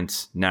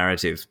payments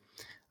narrative.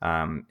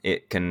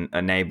 It can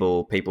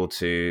enable people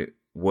to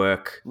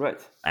work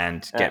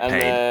and get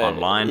paid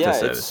online for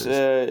services.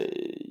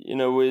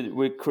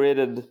 We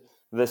created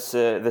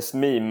this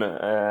meme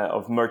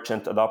of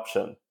merchant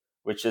adoption,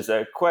 which is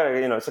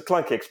it's a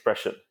clunky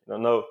expression.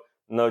 No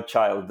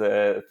child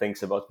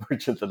thinks about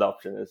merchant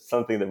adoption. It's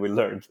something that we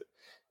learned,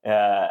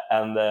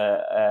 and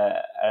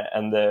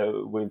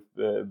we've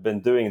been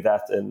doing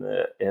that in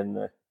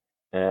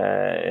the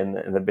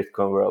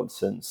Bitcoin world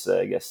since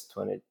I guess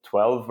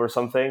 2012 or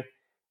something.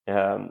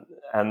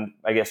 And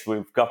I guess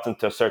we've gotten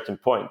to a certain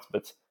point,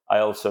 but I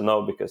also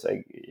know because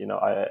I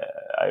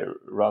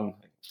run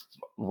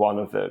one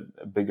of the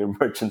bigger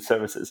merchant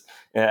services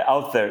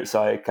out there,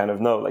 so I kind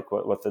of know like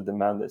what the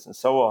demand is and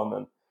so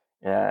on,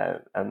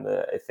 and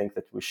I think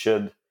that we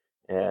should,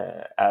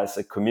 as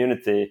a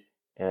community,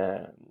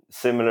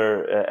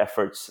 similar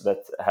efforts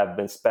that have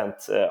been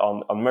spent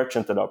on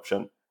merchant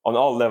adoption on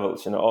all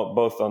levels,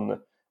 both on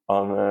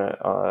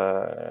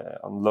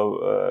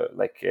low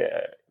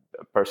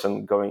a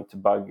person going to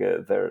bug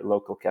their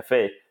local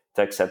cafe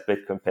to accept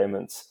Bitcoin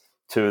payments,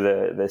 to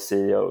the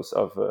CEOs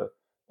of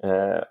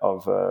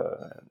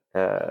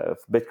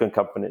Bitcoin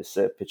companies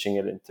pitching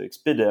it into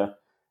Expedia.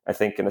 I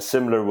think in a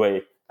similar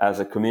way, as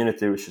a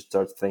community, we should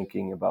start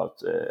thinking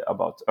about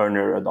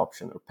earner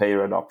adoption or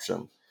payer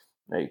adoption.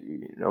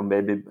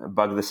 Maybe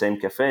bug the same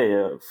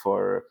cafe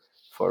for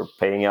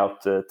paying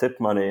out tip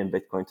money in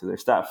Bitcoin to their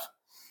staff,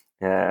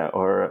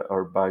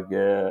 or bug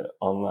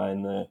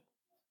online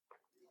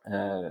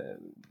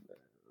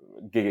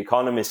gig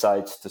economy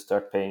sites to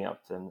start paying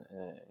out in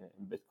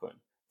Bitcoin.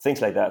 Things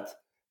like that.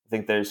 I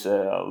think there's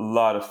a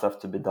lot of stuff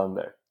to be done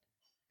there.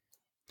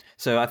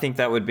 So I think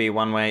that would be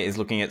one way, is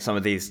looking at some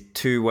of these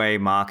two-way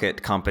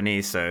market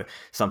companies. So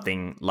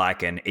something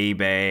like an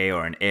eBay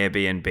or an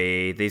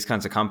Airbnb, these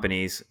kinds of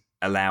companies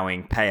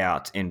allowing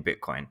payout in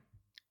Bitcoin.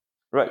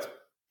 Right.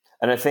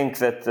 And I think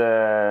that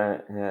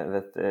a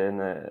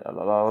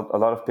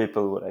lot of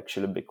people would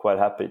actually be quite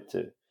happy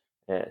to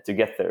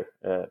get their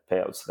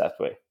payouts that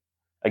way.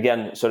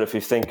 Again, sort of if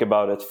you think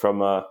about it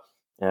from a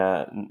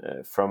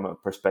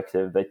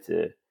perspective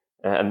that,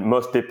 and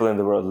most people in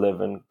the world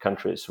live in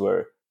countries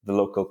where the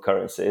local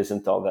currency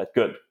isn't all that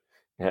good.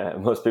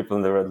 Most people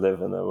in the world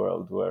live in a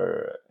world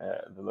where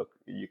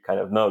you kind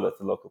of know that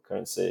the local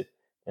currency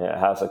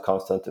has a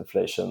constant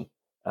inflation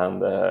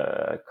and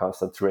a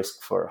constant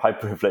risk for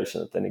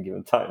hyperinflation at any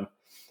given time.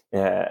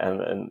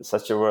 And in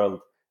such a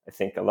world, I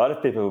think a lot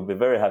of people would be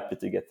very happy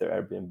to get their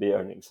Airbnb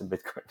earnings in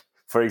Bitcoin,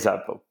 for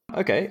example.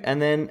 Okay,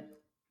 and then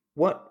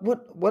what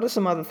are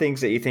some other things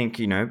that you think,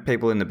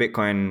 people in the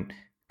Bitcoin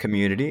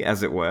community,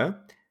 as it were,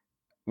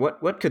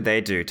 what could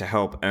they do to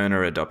help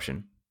earner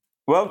adoption?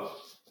 Well,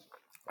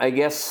 I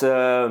guess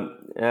that's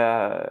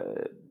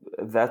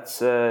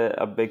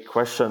a big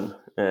question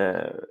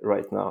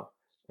right now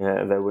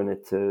that we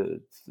need to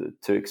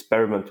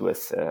experiment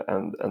with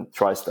and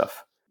try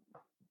stuff.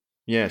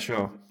 Yeah,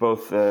 sure.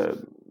 Both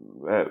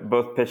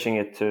pitching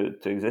it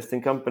to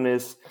existing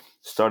companies,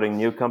 starting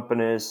new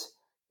companies.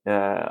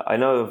 I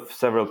know of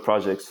several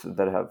projects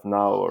that have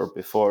now or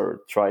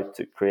before tried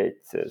to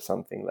create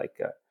something like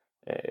a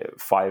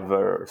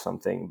Fiverr or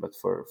something, but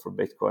for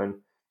Bitcoin.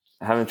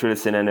 I haven't really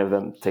seen any of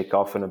them take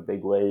off in a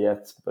big way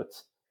yet,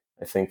 but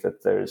I think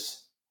that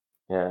there's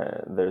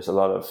a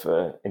lot of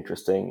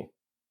interesting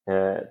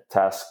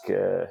task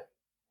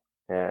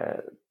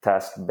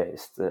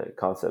task-based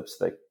concepts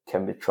that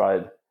can be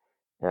tried,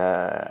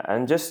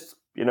 and just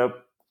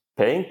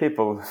paying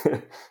people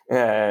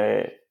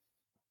uh,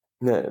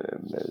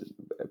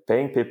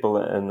 paying people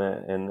in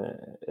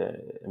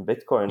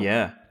Bitcoin.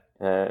 Yeah.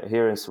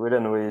 Here in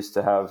Sweden, we used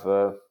to have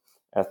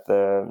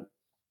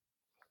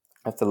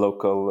at the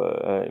local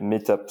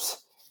meetups.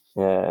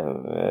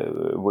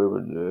 We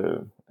would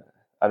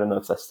I don't know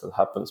if that still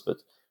happens, but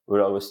we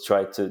would always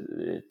try to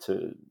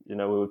we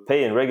would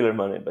pay in regular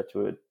money, but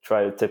we would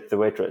try to tip the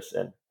waitress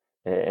in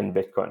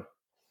Bitcoin.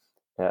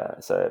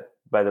 So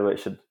by the way,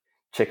 should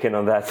check in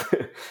on that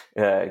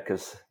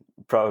because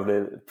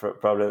probably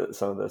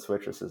some of those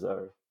waitresses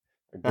are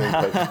doing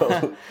quite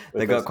well.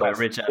 They got quite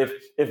rich out of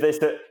it.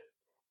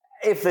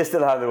 If they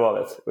still have the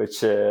wallet,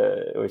 which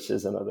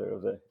is another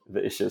of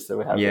the issues that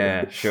we have.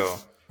 Yeah, sure.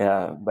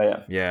 Yeah, but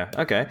yeah. Yeah.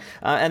 Okay.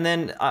 And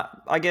then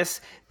I guess,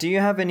 do you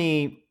have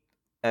any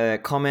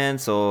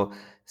comments or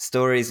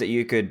stories that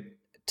you could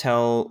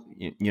tell,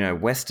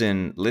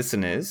 Western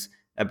listeners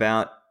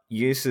about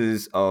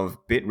uses of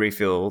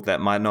Bitrefill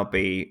that might not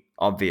be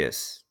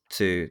obvious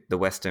to the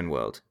Western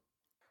world?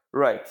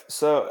 Right.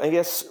 So I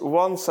guess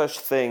one such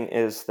thing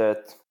is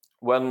that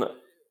when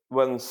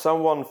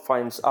someone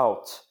finds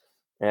out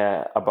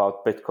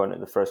about Bitcoin in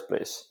the first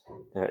place,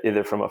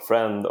 either from a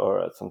friend or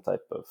at some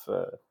type of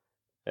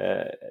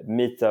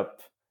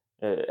meetup,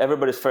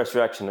 everybody's first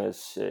reaction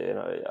is,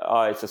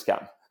 it's a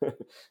scam,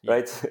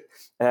 right?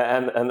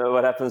 And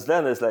what happens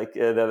then is like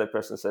the other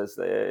person says,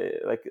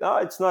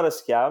 it's not a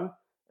scam.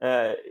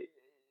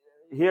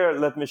 Here,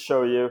 let me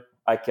show you.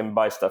 I can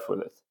buy stuff with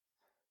it.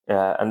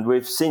 And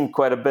we've seen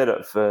quite a bit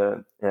of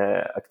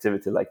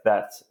activity like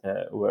that,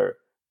 where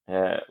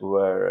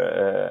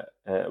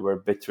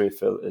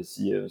Bitrefill is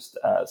used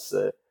as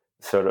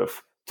sort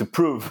of to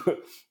prove the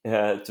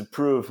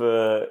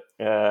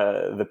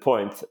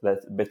point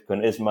that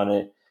Bitcoin is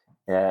money,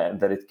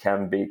 that it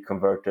can be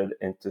converted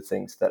into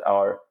things that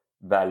are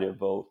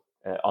valuable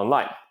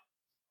online.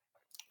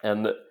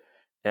 And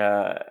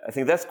I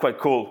think that's quite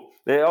cool.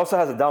 It also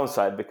has a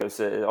downside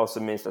because it also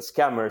means that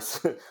scammers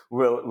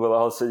will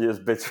also use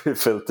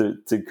Bitrefill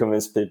to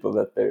convince people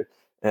that their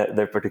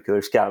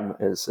particular scam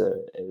is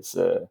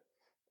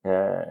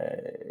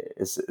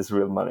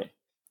real money,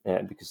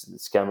 because the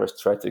scammers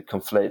try to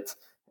conflate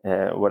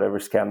whatever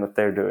scam that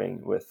they're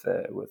doing with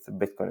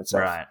Bitcoin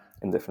itself, Right,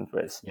 in different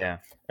ways. Yeah.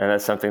 And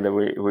that's something that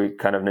we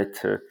kind of need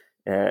to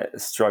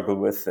struggle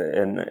with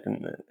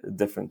in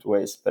different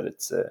ways, but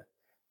it's a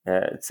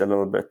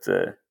little bit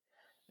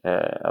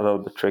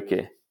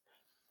tricky.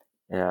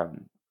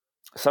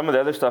 Some of the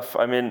other stuff,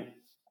 I mean,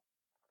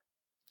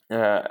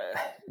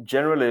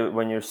 generally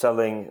when you're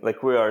selling,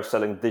 like we are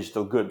selling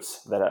digital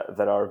goods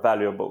that are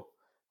valuable,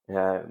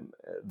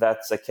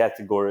 that's a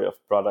category of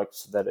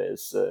products that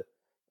is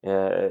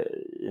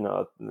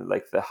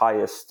like the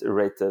highest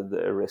rated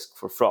risk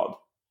for fraud.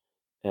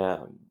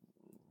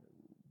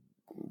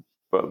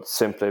 But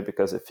simply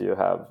because if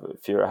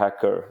you're a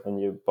hacker and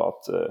you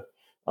bought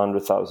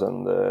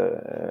 100,000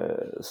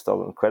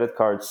 stolen credit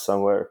cards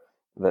somewhere,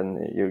 then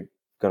you're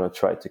going to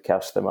try to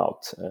cash them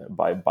out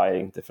by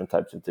buying different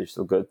types of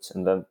digital goods,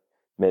 and then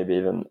maybe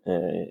even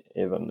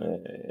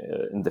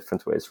in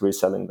different ways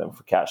reselling them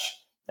for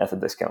cash at a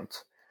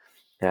discount.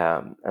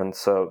 And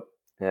so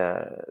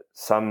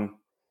some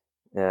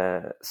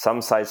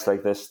sites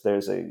like this,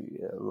 there's a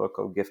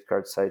local gift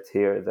card site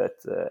here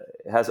that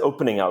has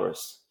opening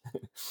hours.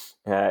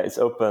 It's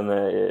open,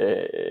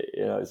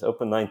 it's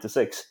open 9 to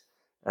 6.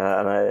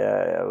 And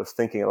I was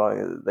thinking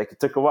along, like it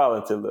took a while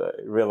until I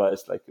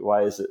realized, like,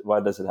 why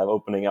does it have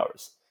opening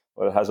hours?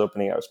 Well, it has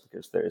opening hours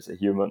because there is a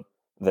human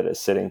that is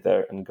sitting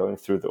there and going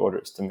through the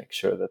orders to make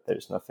sure that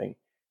there's nothing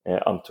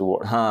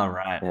untoward.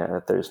 Right.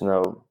 That there's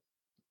no,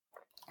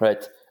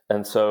 right.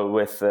 And so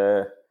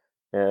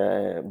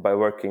by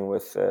working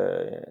with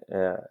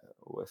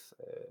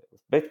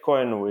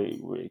Bitcoin,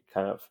 we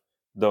kind of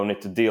don't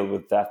need to deal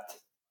with that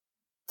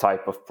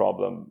type of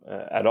problem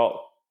at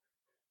all.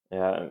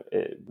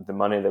 The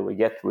money that we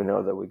get, we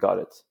know that we got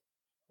it.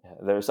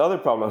 There's other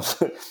problems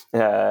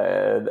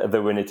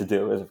that we need to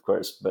deal with, of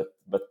course, but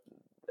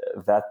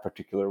that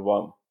particular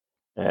one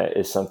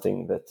is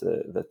something that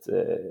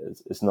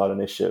is not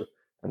an issue,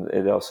 and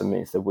it also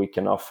means that we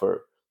can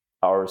offer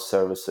our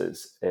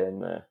services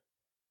in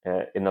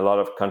a lot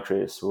of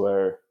countries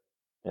where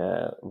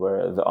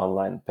where the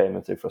online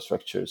payment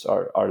infrastructures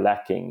are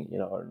lacking,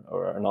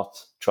 or are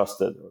not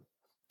trusted, or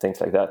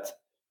things like that.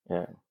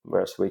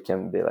 Whereas we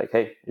can be like,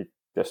 hey, it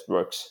just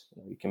works.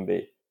 You can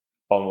be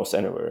almost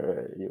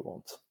anywhere you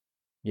want.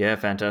 Yeah,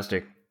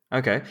 fantastic.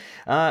 Okay.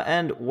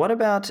 And what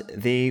about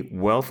the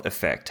wealth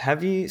effect?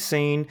 Have you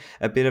seen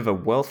a bit of a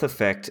wealth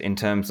effect in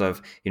terms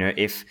of,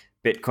 if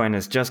Bitcoin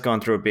has just gone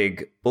through a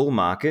big bull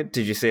market,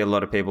 did you see a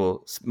lot of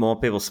more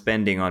people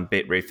spending on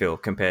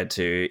Bitrefill compared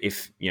to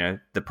if,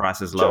 the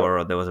price is Sure. lower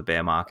or there was a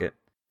bear market?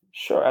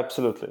 Sure,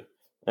 absolutely.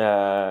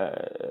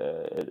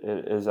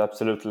 It is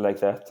absolutely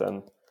like that.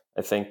 And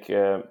I think,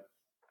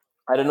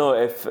 I don't know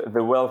if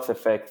the wealth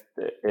effect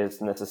is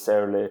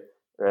necessarily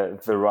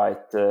the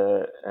right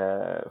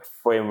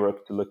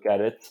framework to look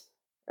at it,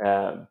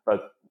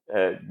 but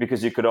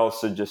because you could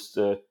also just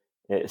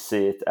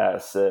see it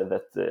as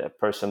that a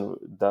person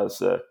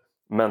does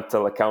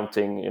mental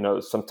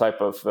accounting, some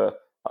type of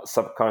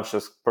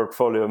subconscious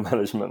portfolio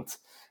management,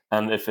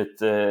 and if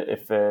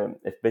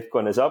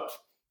Bitcoin is up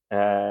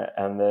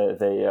and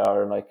they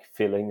are like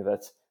feeling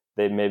that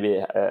they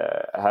maybe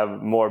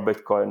have more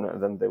Bitcoin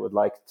than they would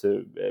like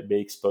to be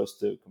exposed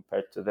to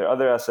compared to their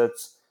other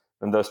assets,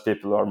 then those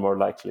people are more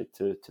likely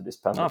to be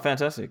spending. Oh,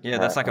 fantastic. Yeah,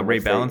 that's like a And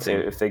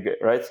rebalancing. if they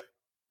get right.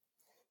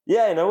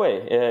 Yeah, in a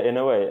way,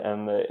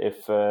 and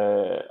if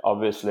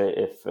obviously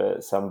if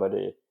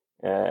somebody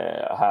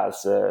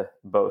has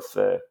both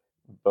a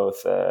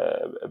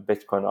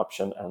Bitcoin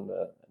option and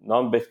a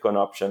non-Bitcoin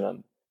option,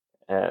 and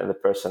the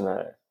person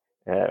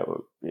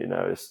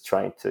is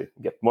trying to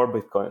get more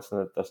Bitcoins,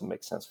 then it doesn't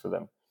make sense for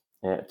them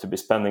to be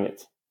spending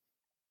it.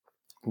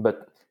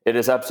 But it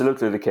is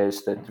absolutely the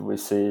case that we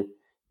see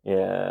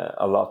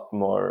a lot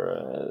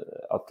more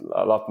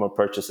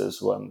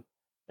purchases when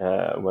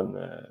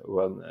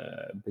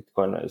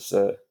Bitcoin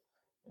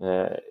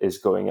is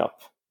going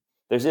up.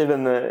 There's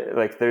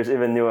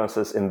even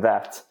nuances in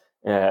that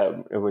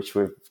which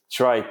we've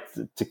tried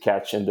to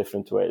catch in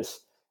different ways,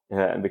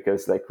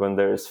 because like when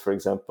there's, for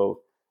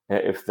example,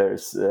 if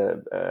there's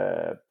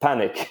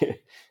panic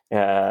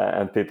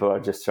and people are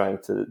just trying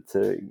to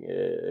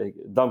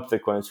dump the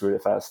coins really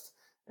fast,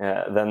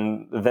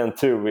 then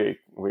too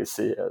we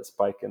see a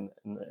spike in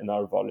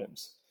our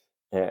volumes.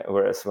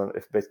 Whereas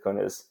if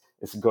Bitcoin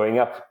is going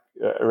up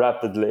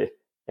rapidly,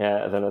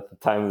 then at the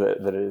time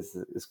that it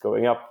is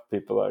going up,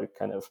 people are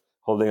kind of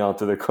holding on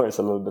to the coins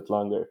a little bit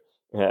longer.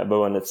 But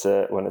when it's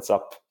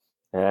up,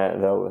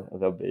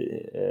 they'll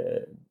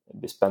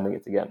be spending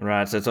it again.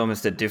 Right, so it's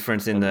almost a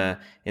difference in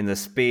the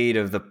speed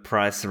of the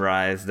price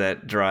rise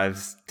that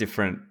drives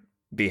different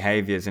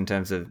behaviors in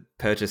terms of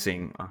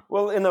purchasing.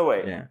 Well, in a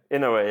way, Yeah.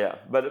 Yeah.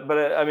 But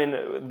I mean,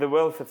 the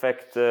wealth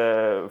effect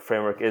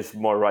framework is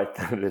more right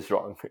than it is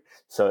wrong.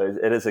 So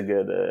it is a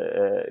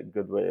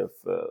good way of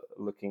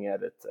looking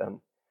at it,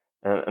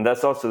 and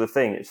that's also the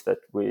thing, is that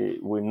we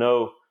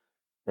know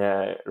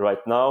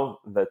right now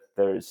that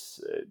there's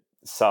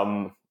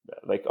some,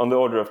 like on the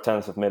order of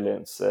tens of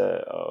millions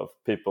of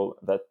people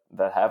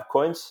that have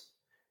coins.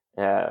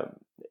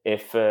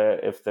 If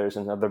there's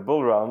another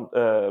bull run,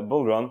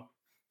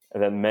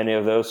 then many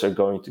of those are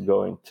going to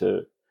go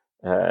into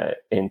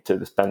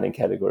the spending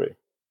category,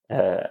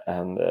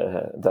 and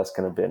that's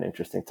going to be an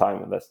interesting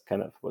time, and that's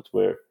kind of what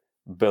we're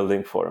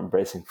building for,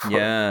 embracing for.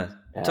 Yeah.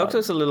 Talk to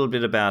us a little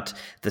bit about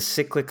the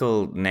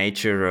cyclical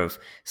nature of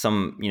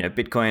some,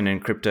 Bitcoin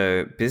and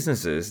crypto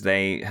businesses.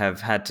 They have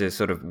had to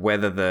sort of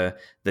weather the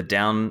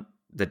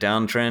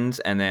downtrends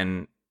and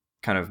then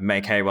kind of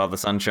make hay while the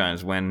sun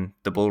shines when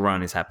the bull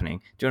run is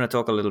happening. Do you want to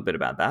talk a little bit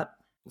about that?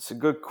 It's a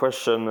good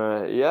question.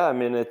 Yeah, I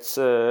mean, it's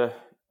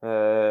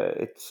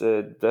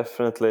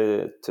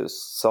definitely to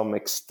some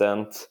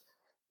extent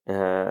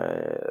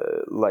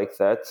like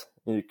that.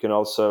 You can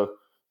also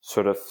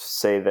sort of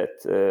say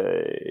that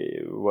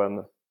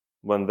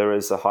when there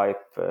is a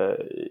hype,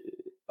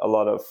 a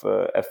lot of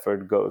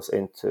effort goes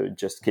into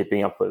just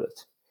keeping up with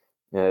it.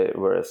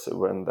 Whereas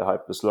when the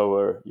hype is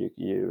lower,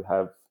 you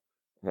have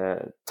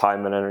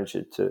time and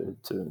energy to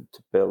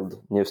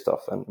build new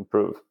stuff and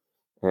improve,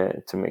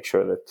 to make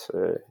sure that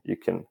you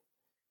can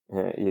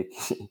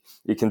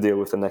you can deal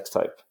with the next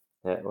hype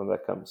when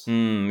that comes.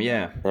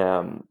 Yeah.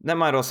 That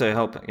might also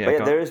help. Yeah,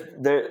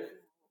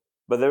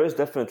 but there is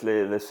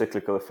definitely the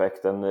cyclical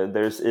effect, and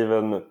there's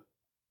even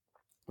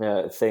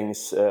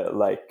things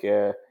like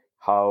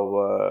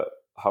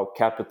how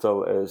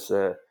capital is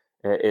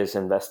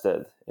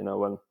invested.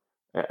 When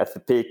at the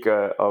peak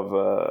of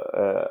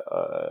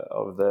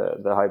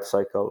the hype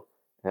cycle,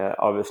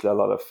 obviously a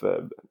lot of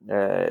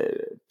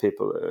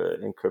people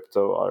in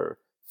crypto are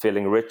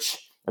feeling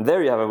rich, and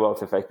there you have a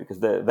wealth effect, because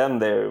then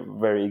they're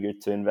very eager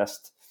to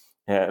invest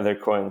their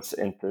coins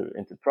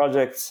into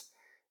projects,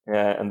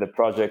 and the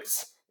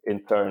projects in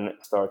turn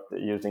start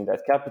using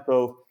that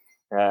capital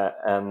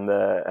and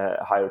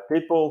hire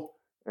people,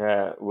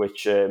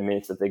 which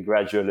means that they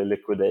gradually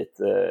liquidate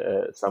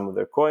some of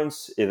their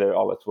coins, either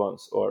all at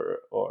once or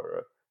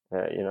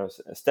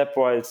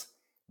stepwise.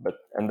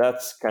 And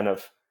that's kind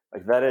of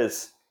like, that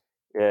is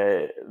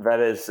that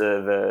is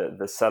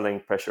the selling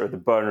pressure, the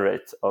burn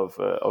rate of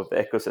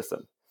the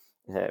ecosystem,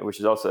 which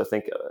is also, I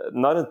think,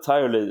 not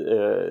entirely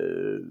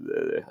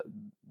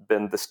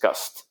been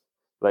discussed.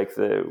 Like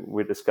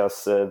we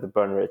discuss the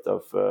burn rate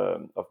of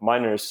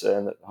miners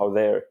and how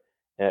they're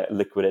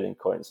liquidating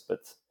coins,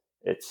 but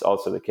it's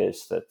also the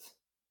case that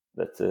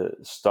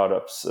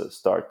startups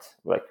start,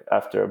 like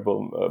after a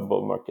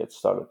bull market,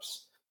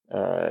 startups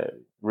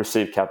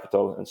receive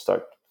capital and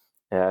start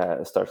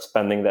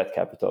spending that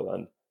capital,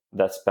 and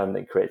that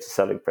spending creates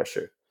selling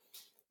pressure.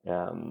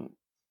 And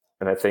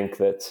I think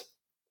that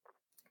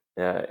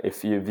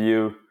if you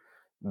view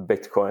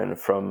Bitcoin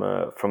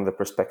from the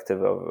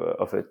perspective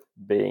of it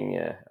being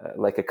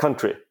like a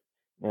country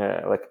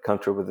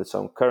with its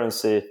own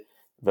currency,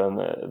 then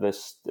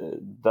this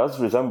does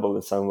resemble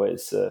in some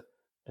ways a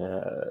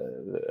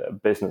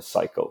business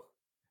cycle.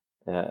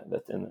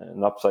 That in an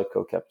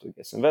upcycle, capital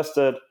gets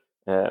invested,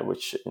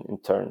 which in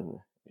turn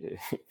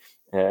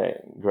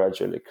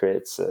gradually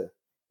creates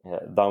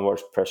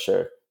downwards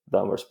pressure.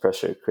 Downwards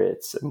pressure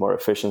creates more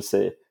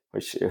efficiency,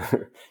 which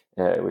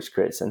which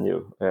creates a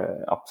new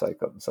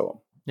upcycle, and so on.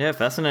 Yeah,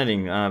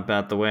 fascinating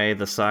about the way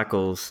the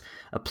cycles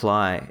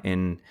apply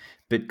in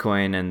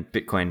Bitcoin and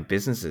Bitcoin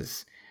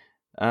businesses.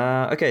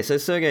 Okay, so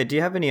Sergey, do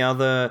you have any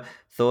other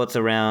thoughts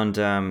around,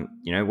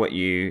 what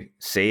you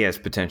see as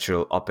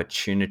potential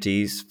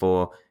opportunities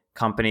for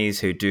companies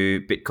who do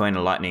Bitcoin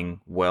and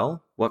Lightning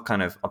well? What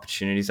kind of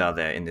opportunities are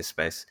there in this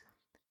space?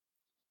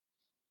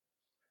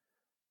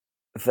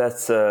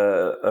 That's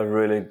a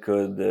really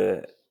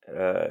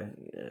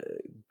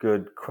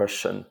good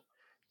question.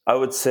 I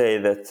would say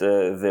that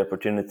the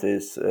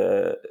opportunities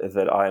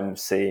that I'm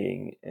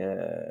seeing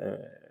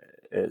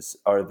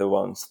are the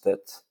ones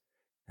that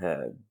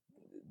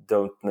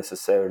don't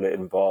necessarily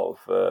involve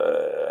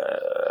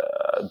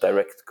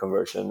direct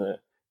conversion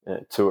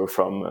to or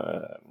from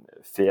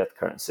fiat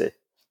currency.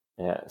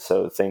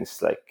 So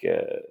things like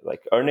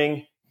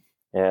earning,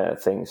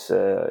 things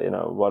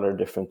what are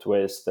different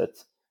ways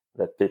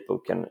that people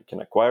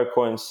can acquire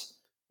coins,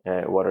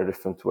 what are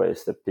different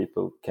ways that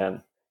people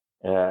can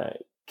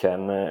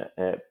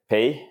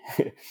pay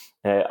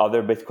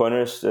other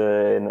Bitcoiners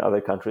in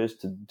other countries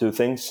to do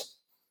things.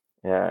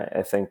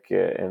 I think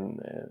in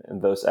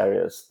those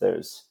areas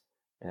there's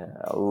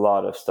a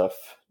lot of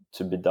stuff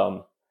to be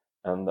done,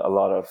 and a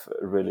lot of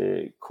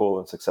really cool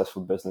and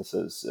successful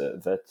businesses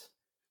that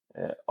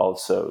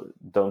also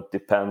don't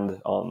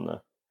depend on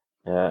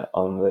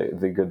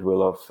the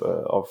goodwill of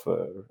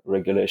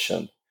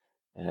regulation,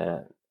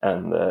 and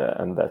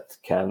that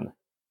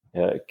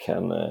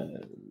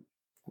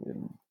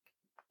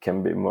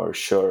can be more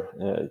sure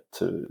uh,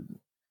 to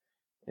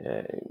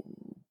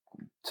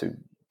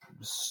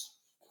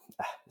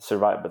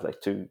survive, but like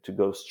to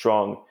go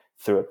strong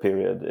through a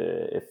period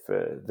if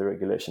the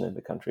regulation in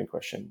the country in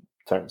question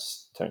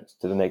turns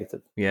to the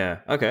negative. Yeah,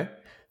 okay.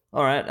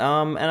 All right.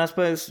 And I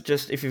suppose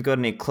just if you've got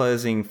any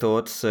closing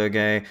thoughts,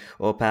 Sergey,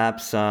 or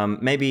perhaps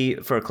maybe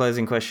for a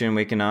closing question,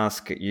 we can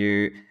ask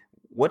you,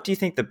 what do you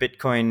think the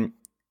Bitcoin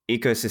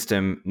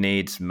ecosystem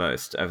needs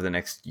most over the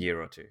next year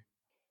or two?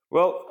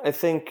 Well, I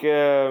think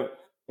I'm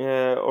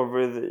going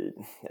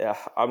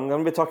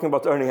to be talking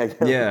about earning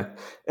again. Yeah.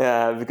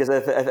 Because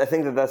I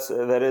think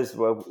that is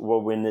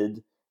what we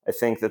need. I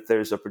think that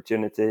there's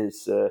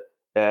opportunities,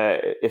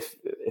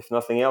 if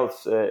nothing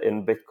else,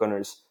 in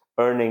Bitcoiners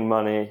earning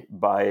money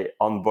by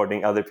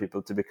onboarding other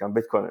people to become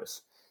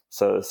Bitcoiners.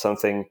 So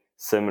something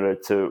similar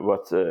to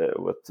what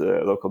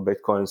local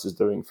Bitcoins is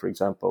doing, for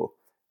example,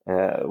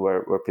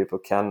 where people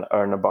can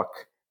earn a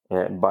buck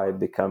by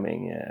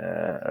becoming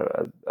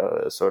a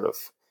sort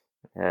of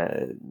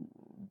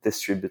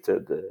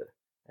distributed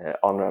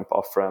on-ramp,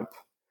 off-ramp.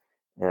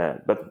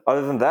 But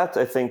other than that,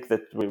 I think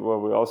that we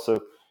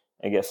also,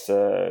 I guess,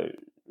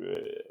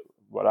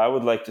 what I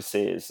would like to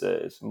see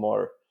is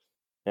more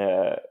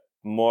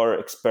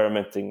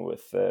experimenting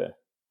with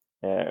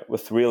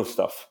real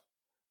stuff,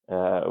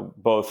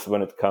 both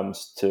when it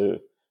comes to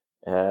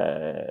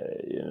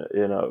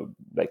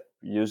like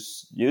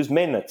use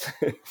mainnet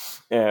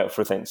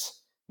for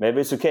things.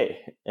 Maybe it's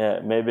okay.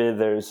 Maybe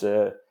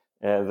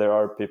there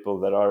are people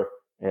that are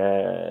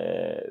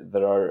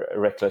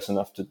reckless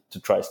enough to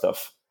try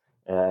stuff,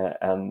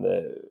 and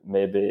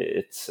maybe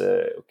it's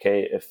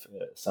okay if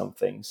some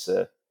things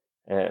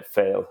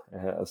fail,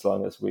 as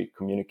long as we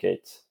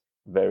communicate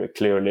very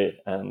clearly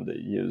and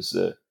use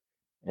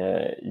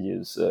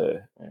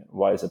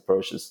wise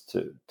approaches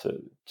to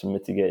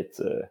mitigate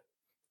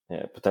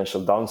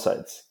potential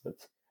downsides.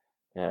 But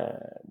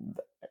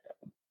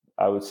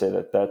I would say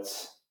that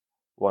that's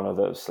one of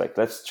those. Like,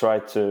 let's try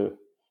to,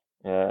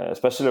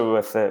 especially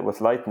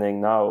with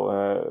Lightning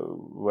now,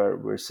 where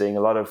we're seeing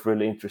a lot of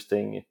really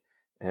interesting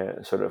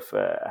sort of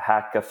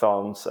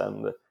hackathons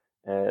and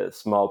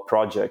small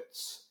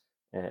projects.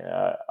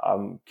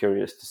 I'm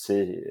curious to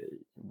see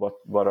what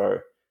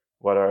are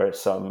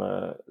some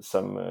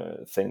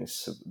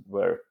things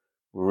where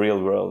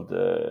real world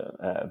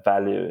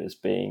value is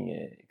being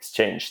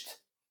exchanged.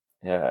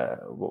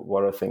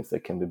 What are things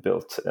that can be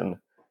built in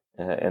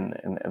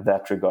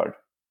that regard?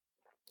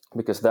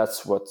 because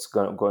that's what's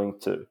going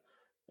to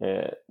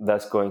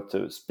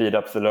speed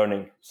up the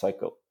learning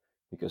cycle.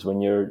 Because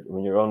when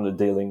you're only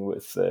dealing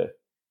with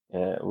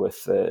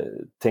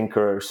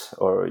tinkerers,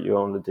 or you're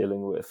only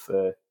dealing with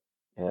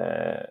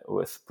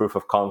proof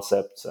of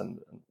concepts and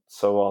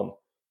so on,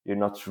 you're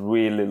not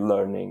really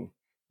learning.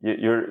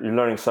 You're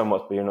learning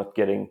somewhat, but you're not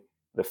getting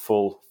the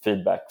full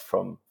feedback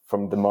from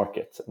the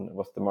market and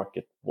what the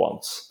market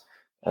wants.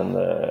 And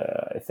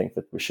I think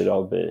that we should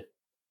all be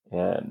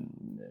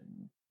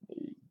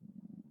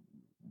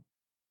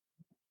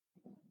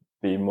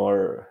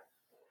more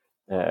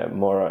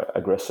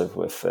aggressive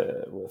with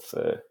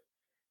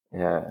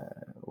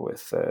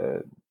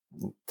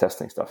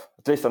testing stuff,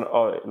 at least on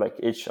like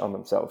each on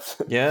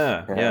themselves.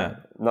 Yeah.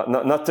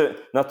 Not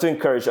to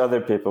encourage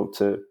other people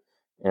to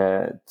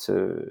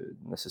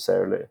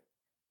necessarily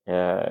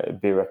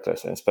be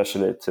reckless, and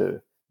especially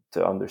to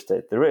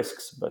understate the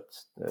risks, but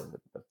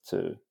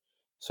to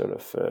sort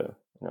of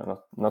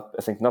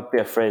not be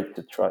afraid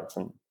to try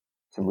some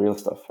real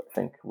stuff. I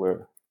think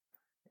we're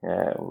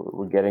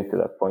getting to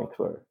that point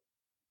where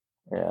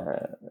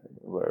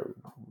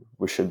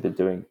we should be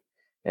doing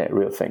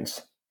real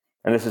things.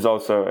 And this is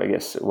also, I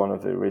guess, one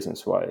of the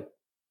reasons why,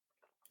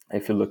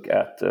 if you look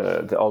at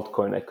the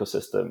altcoin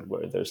ecosystem,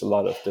 where there's a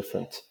lot of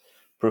different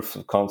proofs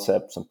of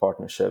concepts and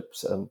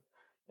partnerships and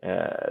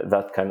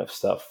that kind of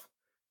stuff,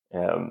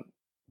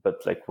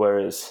 but like, where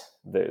is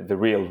the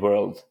real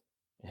world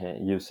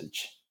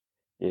usage?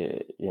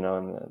 And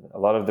a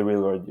lot of the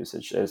real world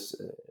usage is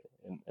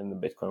in the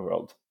Bitcoin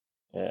world,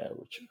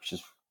 which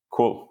is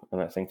cool,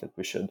 and I think that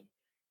we should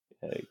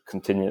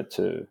continue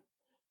to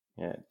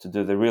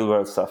do the real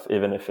world stuff,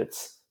 even if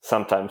it's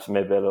sometimes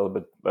maybe a little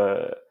bit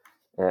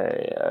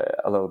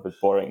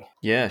boring.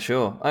 Yeah,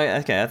 sure.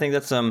 Okay, I think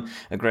that's a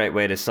great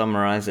way to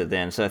summarize it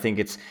then. So I think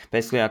it's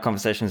basically, our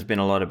conversation has been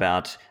a lot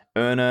about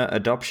earner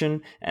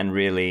adoption and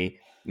really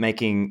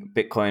making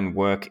Bitcoin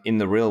work in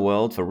the real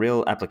world for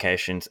real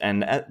applications,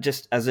 and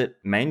just as it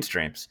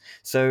mainstreams.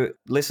 So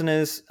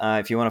listeners,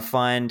 if you want to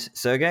find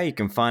Sergey, you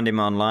can find him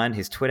online.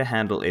 His Twitter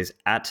handle is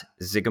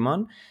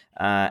 @Zigamon.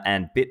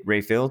 And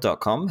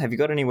bitrefill.com. Have you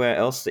got anywhere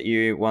else that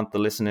you want the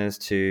listeners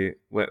to,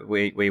 where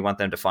you want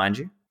them to find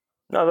you?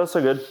 No, that's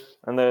so good.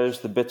 And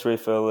there's the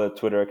Bitrefill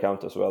Twitter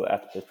account as well,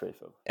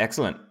 @Bitrefill.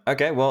 Excellent.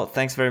 Okay, well,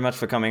 thanks very much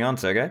for coming on,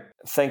 Sergey.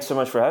 Thanks so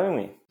much for having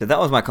me. So that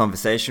was my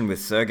conversation with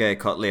Sergey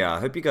Kotlyar. I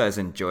hope you guys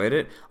enjoyed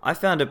it. I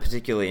found it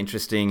particularly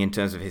interesting in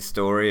terms of his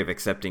story of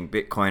accepting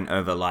Bitcoin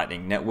over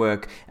Lightning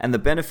Network and the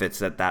benefits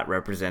that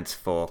represents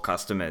for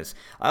customers.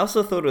 I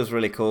also thought it was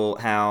really cool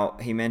how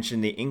he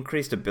mentioned the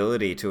increased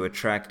ability to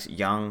attract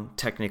young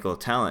technical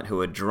talent who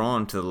are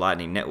drawn to the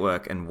Lightning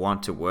Network and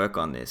want to work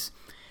on this.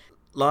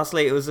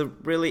 Lastly, it was a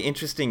really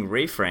interesting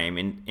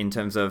reframe in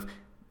terms of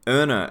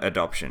earner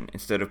adoption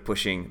instead of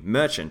pushing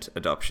merchant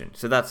adoption.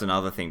 So that's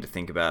another thing to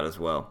think about as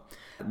well.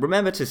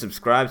 Remember to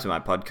subscribe to my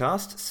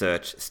podcast.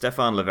 Search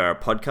Stephan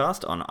Livera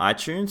Podcast on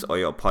iTunes or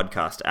your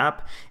podcast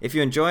app. If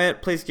you enjoy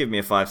it, please give me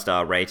a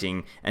 5-star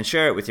rating and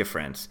share it with your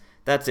friends.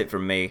 That's it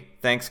from me.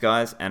 Thanks,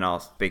 guys, and I'll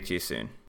speak to you soon.